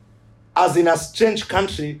 as in a strange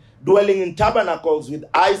country, dwelling in tabernacles with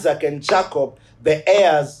Isaac and Jacob, the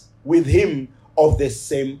heirs with him of the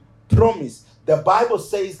same promise. The Bible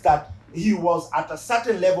says that he was at a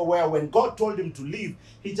certain level where when God told him to leave,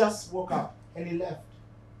 he just woke up and he left.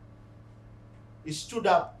 He stood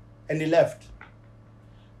up and he left.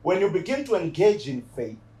 When you begin to engage in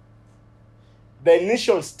faith, the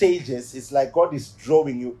initial stages is like God is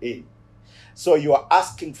drawing you in. So you are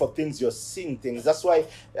asking for things, you're seeing things. That's why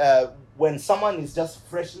when someone is just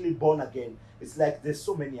freshly born again, it's like there's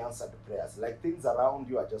so many answered prayers. Like things around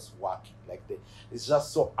you are just working. Like it's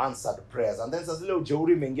just so answered prayers. And then sasa leo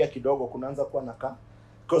jeuri mengia kidogo kunaanza kuwa naka.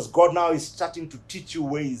 Because God now is starting to teach you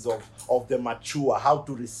ways of the mature, how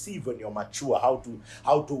to receive when you're mature, how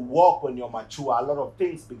to walk when you're mature. A lot of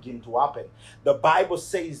things begin to happen. The Bible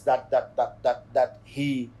says that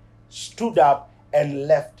he stood up and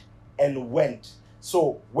left and went.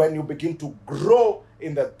 So when you begin to grow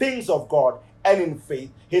in the things of God and in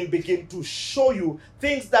faith, he'll begin to show you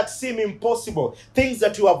things that seem impossible, things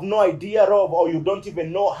that you have no idea of, or you don't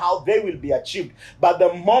even know how they will be achieved. But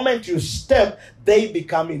the moment you step, they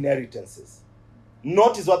become inheritances.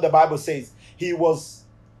 Notice what the Bible says. He was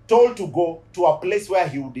told to go to a place where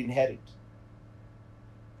he would inherit.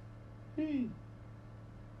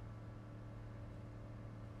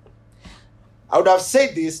 I would have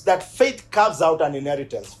said this, that faith carves out an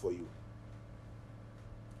inheritance for you.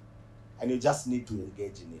 And you just need to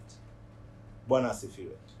engage in it. Bwana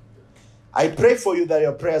asifiwe. I pray for you that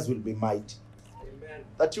your prayers will be mighty. Amen.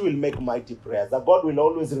 That you will make mighty prayers. That God will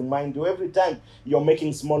always remind you. Every time you're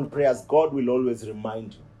making small prayers, God will always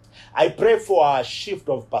remind you. I pray for a shift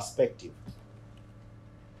of perspective.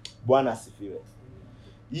 Bwana asifiwe.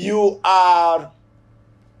 You are...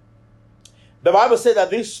 The Bible said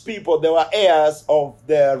that these people, they were heirs of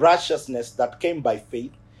the righteousness that came by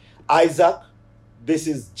faith. Isaac, this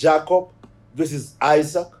is Jacob, this is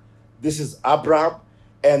Isaac, this is Abraham,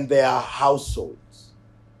 and their households.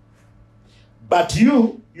 But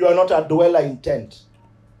you are not a dweller in tent.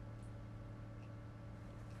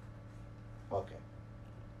 Okay.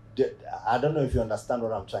 I don't know if you understand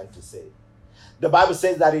what I'm trying to say. The Bible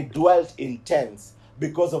says that he dwelt in tents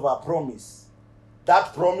because of a promise.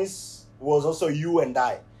 That promise was also you and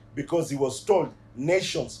I, because he was told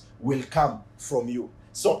nations will come from you.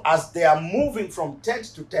 So as they are moving from tent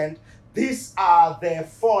to tent, these are the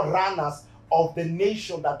forerunners of the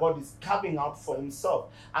nation that God is carving out for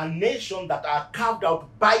himself. A nation that are carved out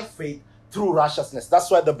by faith through righteousness.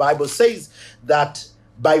 That's why the Bible says that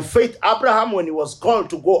by faith Abraham, when he was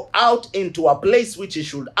called to go out into a place which he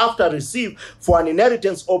should after receive for an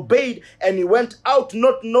inheritance, obeyed, and he went out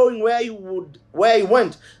not knowing where he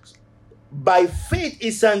went. By faith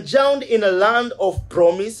he sojourned in a land of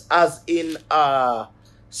promise, as in a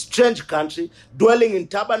strange country, dwelling in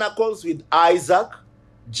tabernacles with Isaac,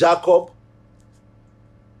 Jacob,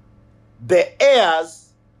 the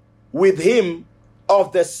heirs with him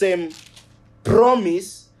of the same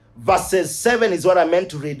promise. Verses 7 is what I meant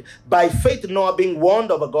to read. By faith Noah, being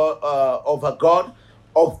warned of a God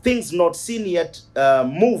of things not seen yet,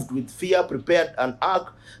 moved with fear, prepared an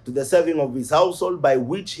ark to the saving of his household, by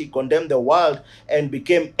which he condemned the world and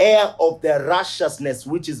became heir of the righteousness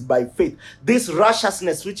which is by faith. This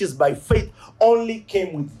righteousness which is by faith only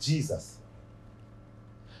came with Jesus.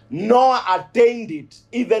 Noah attained it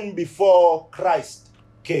even before Christ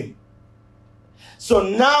came. So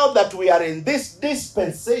now that we are in this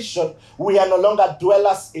dispensation, we are no longer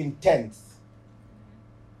dwellers in tents.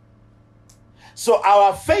 So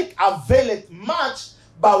our faith availeth much,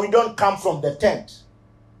 but we don't come from the tent.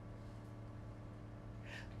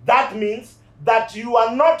 That means that you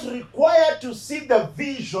are not required to see the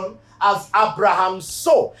vision as Abraham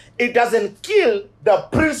saw. It doesn't kill the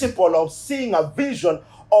principle of seeing a vision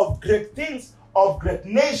of great things, of great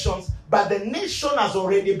nations, but the nation has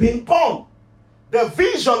already been born. The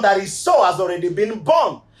vision that he saw has already been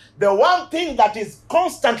born. The one thing that is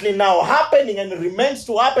constantly now happening and remains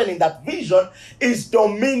to happen in that vision is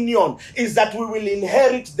dominion, is that we will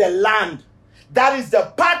inherit the land. That is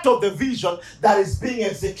the part of the vision that is being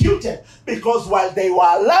executed. Because while they were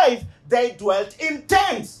alive, they dwelt in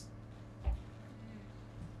tents.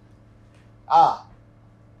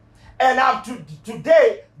 And up to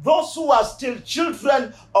today, those who are still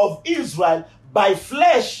children of Israel by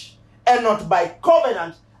flesh and not by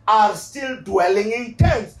covenant are still dwelling in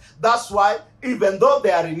tents. That's why even though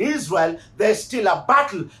they are in Israel, there's still a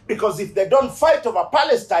battle. Because if they don't fight over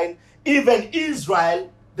Palestine, even Israel,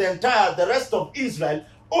 the rest of Israel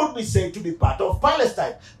would be said to be part of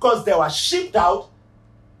Palestine. Because they were shipped out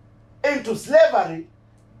into slavery,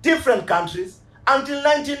 different countries, until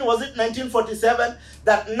 1947,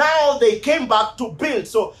 that now they came back to build.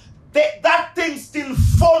 So that thing still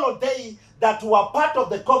followed they that were part of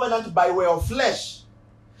the covenant by way of flesh.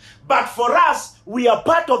 But for us, we are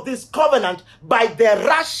part of this covenant by the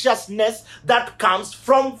righteousness that comes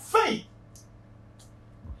from faith.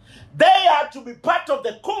 They are to be part of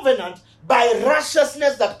the covenant by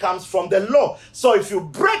righteousness that comes from the law. So if you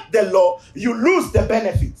break the law, you lose the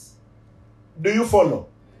benefits. Do you follow?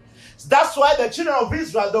 That's why the children of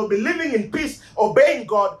Israel, they'll be living in peace, obeying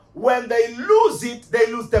God. When they lose it, they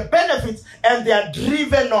lose the benefits and they are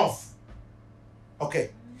driven off.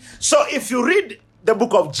 Okay. So if you read the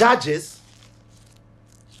book of Judges,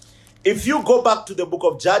 if you go back to the book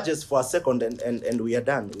of Judges for a second, and we are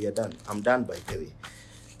done. We are done. I'm done, by the way.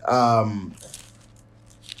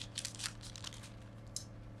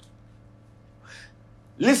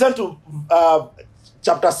 Listen to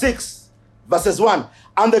chapter 6, verses 1.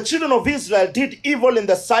 And the children of Israel did evil in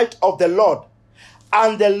the sight of the Lord.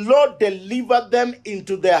 And the Lord delivered them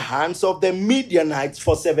into the hands of the Midianites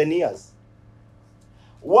for 7 years.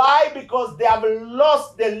 Why? Because they have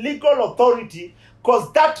lost the legal authority,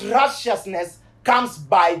 because that righteousness comes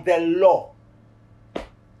by the law.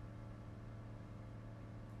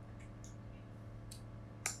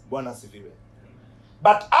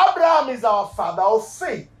 But Abraham is our father of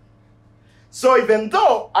faith. So even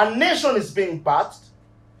though a nation is being birthed,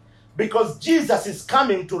 because Jesus is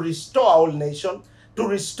coming to restore our whole nation, to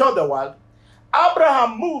restore the world,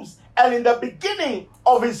 Abraham moves, and in the beginning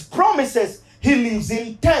of his promises, he lives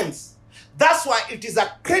in tents. That's why it is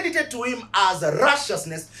accredited to him as a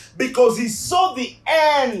righteousness, because he saw the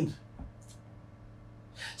end.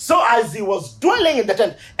 So as he was dwelling in the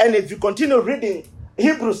tent, and if you continue reading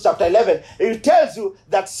Hebrews chapter 11, it tells you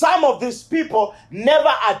that some of these people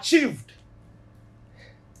never achieved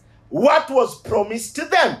what was promised to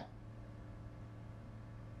them.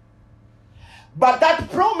 But that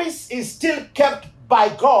promise is still kept by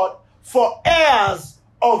God for heirs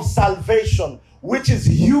of salvation, which is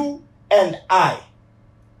you and I.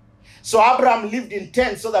 So Abraham lived in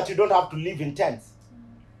tents so that you don't have to live in tents.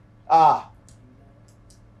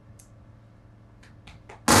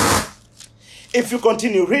 If you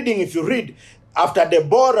continue reading, if you read after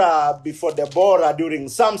Deborah, before Deborah, during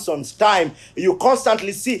Samson's time, you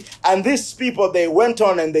constantly see, and these people, they went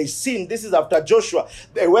on and they sinned. This is after Joshua.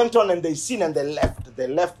 They went on and they sinned and they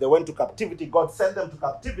left. They went to captivity. God sent them to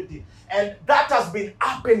captivity. And that has been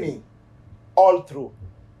happening all through.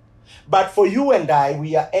 But for you and I,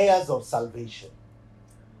 we are heirs of salvation.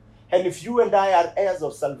 And if you and I are heirs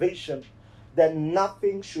of salvation, then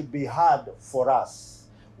nothing should be hard for us.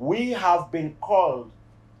 We have been called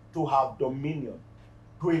to have dominion,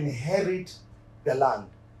 to inherit the land,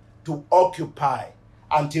 to occupy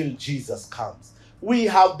until Jesus comes. We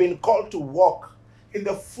have been called to walk in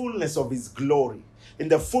the fullness of his glory, in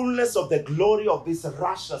the fullness of the glory of this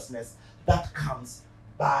righteousness that comes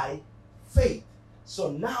by faith.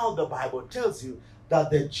 So now the Bible tells you that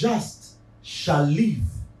the just shall live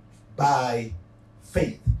by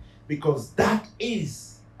faith, because that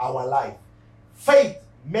is our life. Faith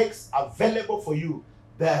makes available for you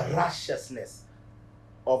the righteousness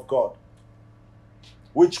of God,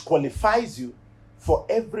 which qualifies you for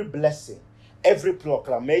every blessing, every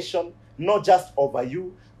proclamation, not just over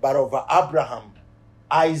you, but over Abraham,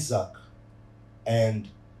 Isaac, and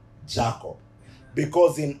Jacob.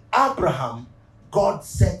 Because in Abraham, God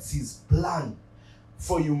sets his plan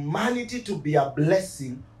for humanity to be a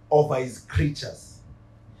blessing over his creatures.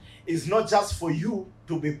 It's not just for you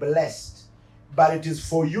to be blessed, but it is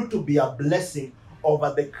for you to be a blessing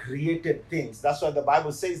over the created things. That's why the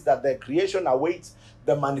Bible says that the creation awaits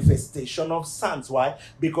the manifestation of sons. Why?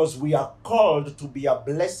 Because we are called to be a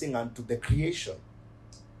blessing unto the creation.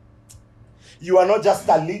 You are not just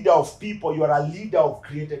a leader of people, you are a leader of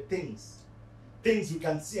created things. Things we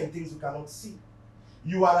can see and things we cannot see.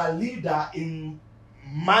 You are a leader in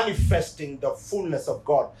manifesting the fullness of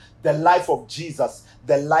God, the life of Jesus,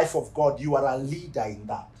 the life of God. You are a leader in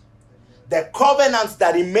that. The covenants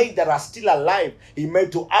that he made that are still alive, he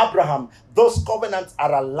made to Abraham. Those covenants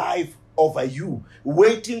are alive over you,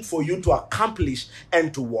 waiting for you to accomplish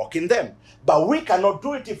and to walk in them. But we cannot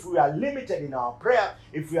do it if we are limited in our prayer,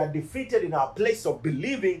 if we are defeated in our place of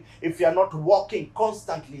believing, if we are not walking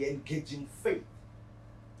constantly, engaging faith.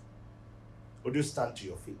 Would you stand to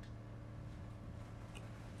your feet?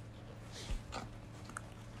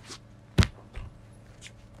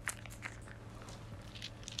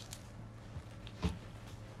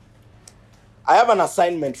 I have an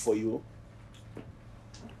assignment for you.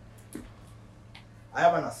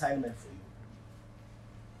 And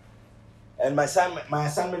my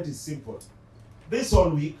assignment is simple. This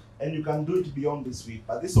whole week, and you can do it beyond this week,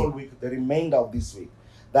 but this whole week, the remainder of this week,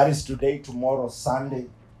 that is today, tomorrow, Sunday,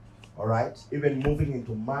 all right? Even moving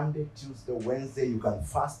into Monday, Tuesday, Wednesday, you can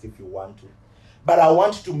fast if you want to. But I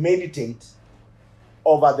want you to meditate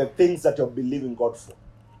over the things that you're believing God for.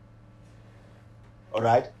 All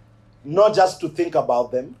right? Not just to think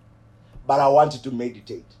about them, but I want you to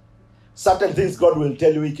meditate. Certain things God will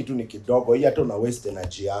tell you, kitu ni kidogo, hii hata una waste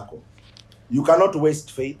energy yako. You cannot waste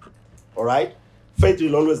faith, all right? Faith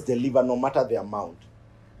will always deliver no matter the amount.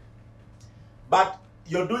 But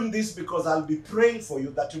you're doing this because I'll be praying for you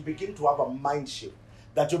that you begin to have a mind shift,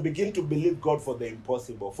 that you begin to believe God for the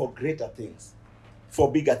impossible, for greater things,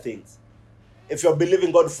 for bigger things. If you're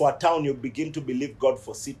believing God for a town, you begin to believe God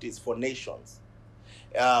for cities, for nations.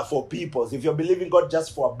 For peoples. If you're believing God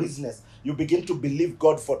just for a business, you begin to believe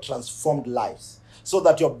God for transformed lives. So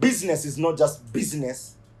that your business is not just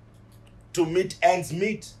business to meet ends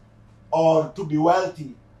meet or to be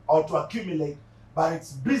wealthy or to accumulate, but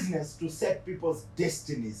it's business to set people's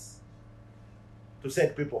destinies, to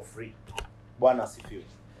set people free. Bwana asifiwe.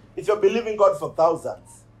 If you're believing God for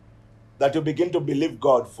thousands, that you begin to believe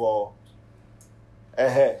God for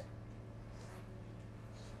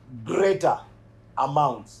greater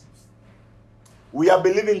amounts. We are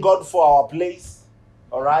believing God for our place,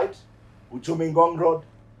 all right? Uchumingong Road.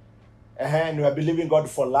 And we are believing God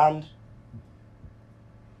for land.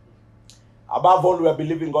 Above all, we are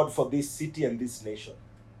believing God for this city and this nation.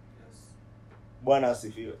 Bwana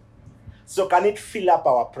asifiwe. So can it fill up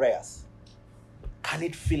our prayers? Can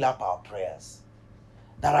it fill up our prayers?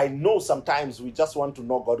 That I know sometimes we just want to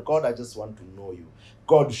know God. God, I just want to know you.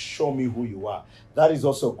 God, show me who you are. That is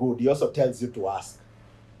also good. He also tells you to ask.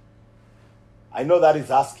 I know that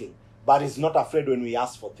is asking, but he's not afraid when we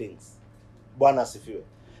ask for things. Bwana asifiwe.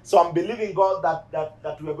 So I'm believing God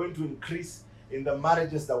that we are going to increase in the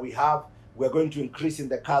marriages that we have. We're going to increase in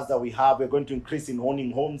the cars that we have. We're going to increase in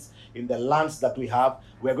owning homes, in the lands that we have.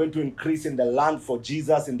 We're going to increase in the land for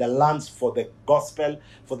Jesus, in the lands for the gospel,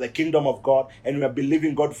 for the kingdom of God. And we are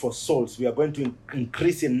believing God for souls. We are going to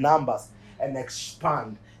increase in numbers and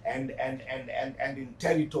expand and in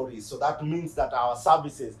territories. So that means that our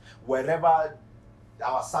services, wherever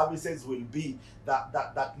our services will be,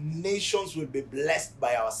 that nations will be blessed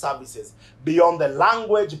by our services. Beyond the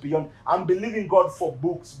language, beyond, I'm believing God for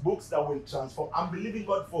books that will transform. I'm believing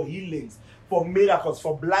God for healings, for miracles,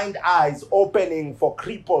 for blind eyes opening, for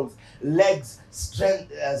cripples, legs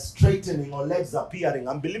straightening or legs appearing.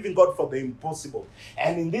 I'm believing God for the impossible.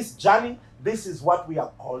 And in this journey, this is what we are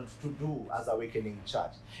called to do as Awakening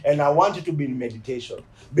Church. And I want you to be in meditation.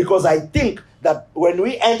 Because I think that when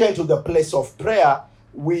we enter into the place of prayer,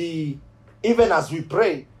 we, even as we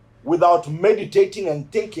pray, without meditating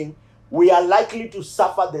and thinking, we are likely to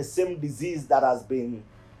suffer the same disease that has been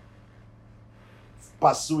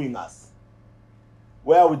pursuing us.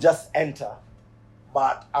 Where we just enter,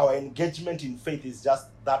 but our engagement in faith is just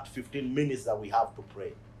that 15 minutes that we have to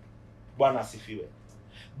pray. Bwana asifiwe.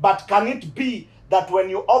 But can it be that when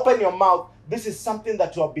you open your mouth, this is something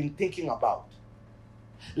that you have been thinking about?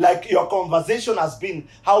 Like your conversation has been,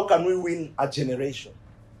 how can we win a generation?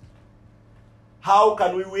 How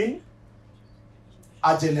can we win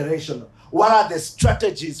a generation? What are the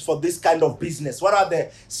strategies for this kind of business? What are the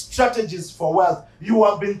strategies for wealth? You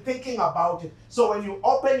have been thinking about it. So when you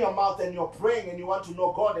open your mouth and you're praying and you want to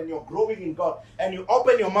know God and you're growing in God, and you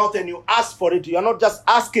open your mouth and you ask for it, you're not just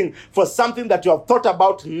asking for something that you have thought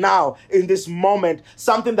about now in this moment,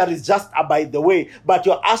 something that is just by the way, but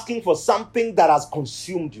you're asking for something that has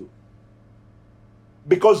consumed you.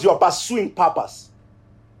 Because you're pursuing purpose.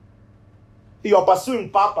 You're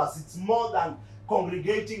pursuing purpose. It's more than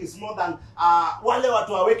congregating, is more than wale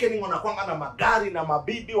watu awakening wanakuanga na magari na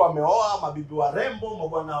mabibi wameoa, mabibi warembo,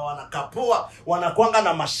 mabwana wanakapua, wanakuanga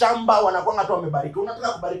na mashamba, wanakuanga tu wamebarikiwa.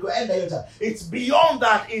 Unataka kubarikiwa, enda yote. It's beyond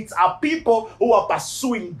that. It's a people who are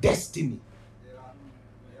pursuing destiny.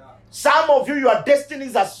 Some of you, your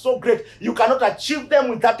destinies are so great, you cannot achieve them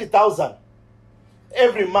with 30,000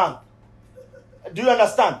 every month. Do you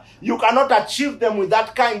understand? You cannot achieve them with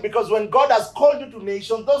that kind, because when God has called you to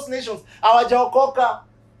nations, those nations, hawajaokoka.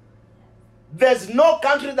 There's no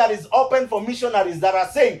country that is open for missionaries that are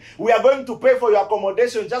saying, we are going to pay for your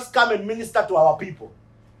accommodation, just come and minister to our people.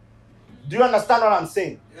 Do you understand what I'm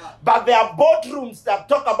saying? Yeah. But there are boardrooms that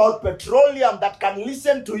talk about petroleum that can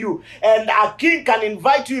listen to you. And a king can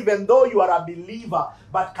invite you even though you are a believer,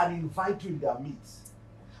 but can invite you in their midst.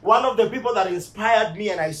 One of the people that inspired me,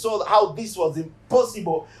 and I saw how this was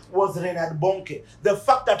impossible, was Reinhard Bonnke. The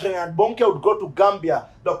fact that Reinhard Bonnke would go to Gambia,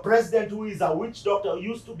 the president who is a witch doctor,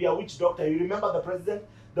 used to be a witch doctor. You remember the president?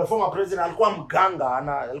 The former president, alikuwa mganga,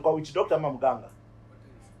 alikuwa witch doctor ama mganga.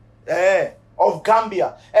 Of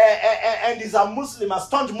Gambia. And he's a Muslim, a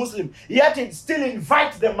staunch Muslim. Yet he'd still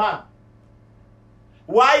invite the man.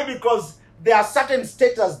 Why? Because there are certain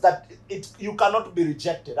status that you cannot be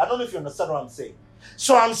rejected. I don't know if you understand what I'm saying.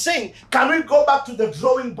 So I'm saying, can we go back to the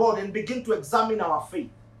drawing board and begin to examine our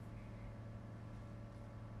faith?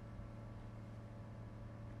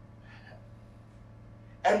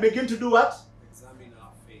 And begin to do what? Examine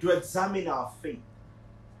our faith. To examine our faith.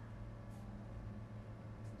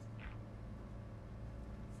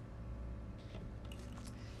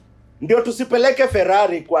 Ndio tusipeleke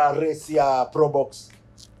Ferrari kwa race ya Probox.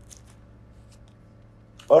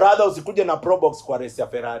 Or rather usikuje na Probox kwa race ya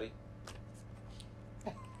Ferrari.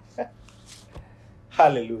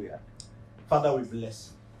 Hallelujah. Father, we bless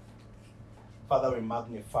you. Father, we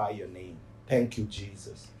magnify your name. Thank you,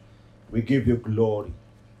 Jesus. We give you glory.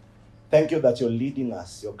 Thank you that you're leading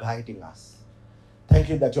us, you're guiding us. Thank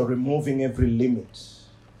you that you're removing every limit.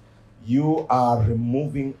 You are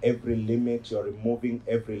removing every limit. You're removing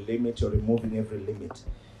every limit. You're removing every limit.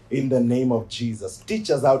 In the name of Jesus. Teach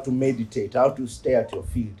us how to meditate, how to stay at your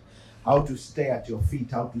feet. How to stay at your feet.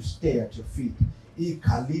 How to stay at your feet.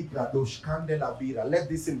 Let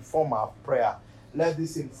this inform our prayer. Let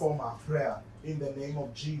this inform our prayer. In the name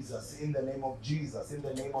of Jesus. In the name of Jesus. In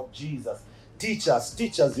the name of Jesus. Teach us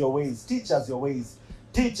your ways. Teach us your ways.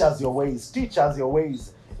 Teach us your ways. Teach us your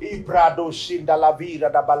ways. Ibrado shinda la vida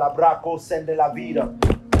da balabraco sende la vida.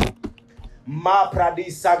 Ma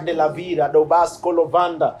pradisa de la vida do basco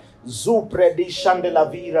lovanda. Zupre di shande la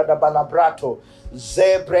vida da balabrato.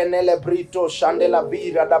 Zepre nelle brito shande la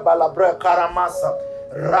vida da balabra caramassa.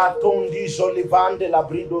 Raton di jolivande la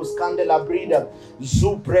brido scande la brida.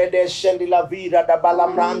 Zupre de shende la vida da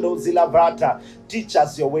balamrando zilavrata. Teach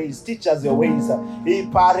us your ways. Teach us your ways.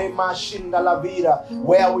 Ipare mashinda la vida,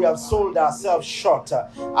 where we have sold ourselves short.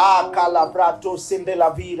 Calabrato sende la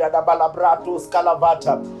vida da balabrato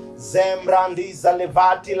scalavata. Zembrandi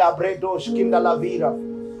zalevati la bredo skinda la vida.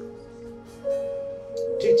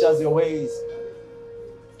 Teach us your ways.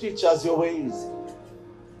 Teach us your ways.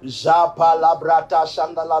 Japa labrata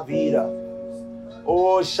shanda la vida.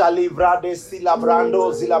 O shalivrade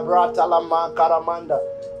silabrando zilabrata la makaramanda.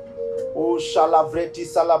 O shalavreti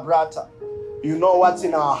salabrata. You know what's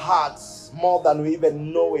in our hearts more than we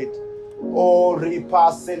even know it. O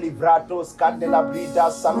ripa celibrato scandelabrida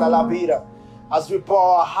sandalavira. As we pour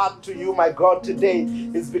our heart to you, my God, today,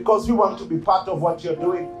 it's because we want to be part of what you're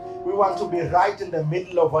doing. We want to be right in the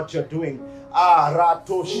middle of what you're doing.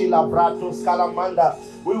 Rato shilabrato scalamanda.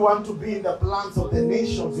 We want to be in the plans of the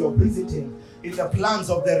nations you're visiting, in the plans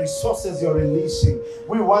of the resources you're releasing.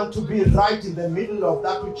 We want to be right in the middle of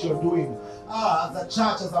that which you're doing. As a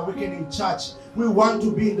church, as a Awakening Church, we want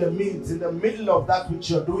to be in the midst, in the middle of that which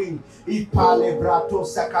you're doing. We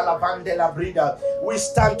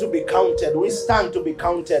stand to be counted. We stand to be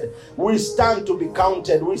counted. We stand to be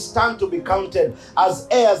counted. We stand to be counted as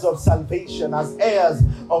heirs of salvation, as heirs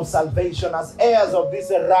of salvation, as heirs of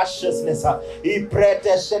this righteousness.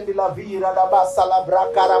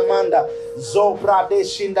 Zopra de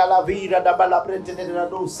shinda la vira da balaprete de la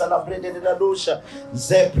dosa la prete de la dosha.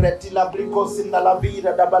 Zepreti la bricos in la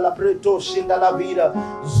vira da balapreto shinda la vira.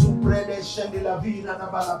 Zupre de shendi la vira da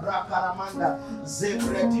balabra caramanda.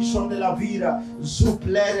 Zepreti shonde la vira.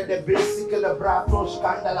 Zuplere de basic la brato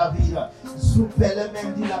scanda la vira.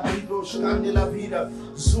 Zupelemendi la brido scande la vira.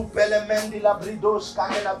 Zupelemendi la brido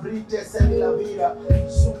scande la brite sendi la vira.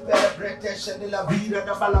 Zupelebrete shendi la vira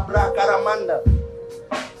da balabra caramanda.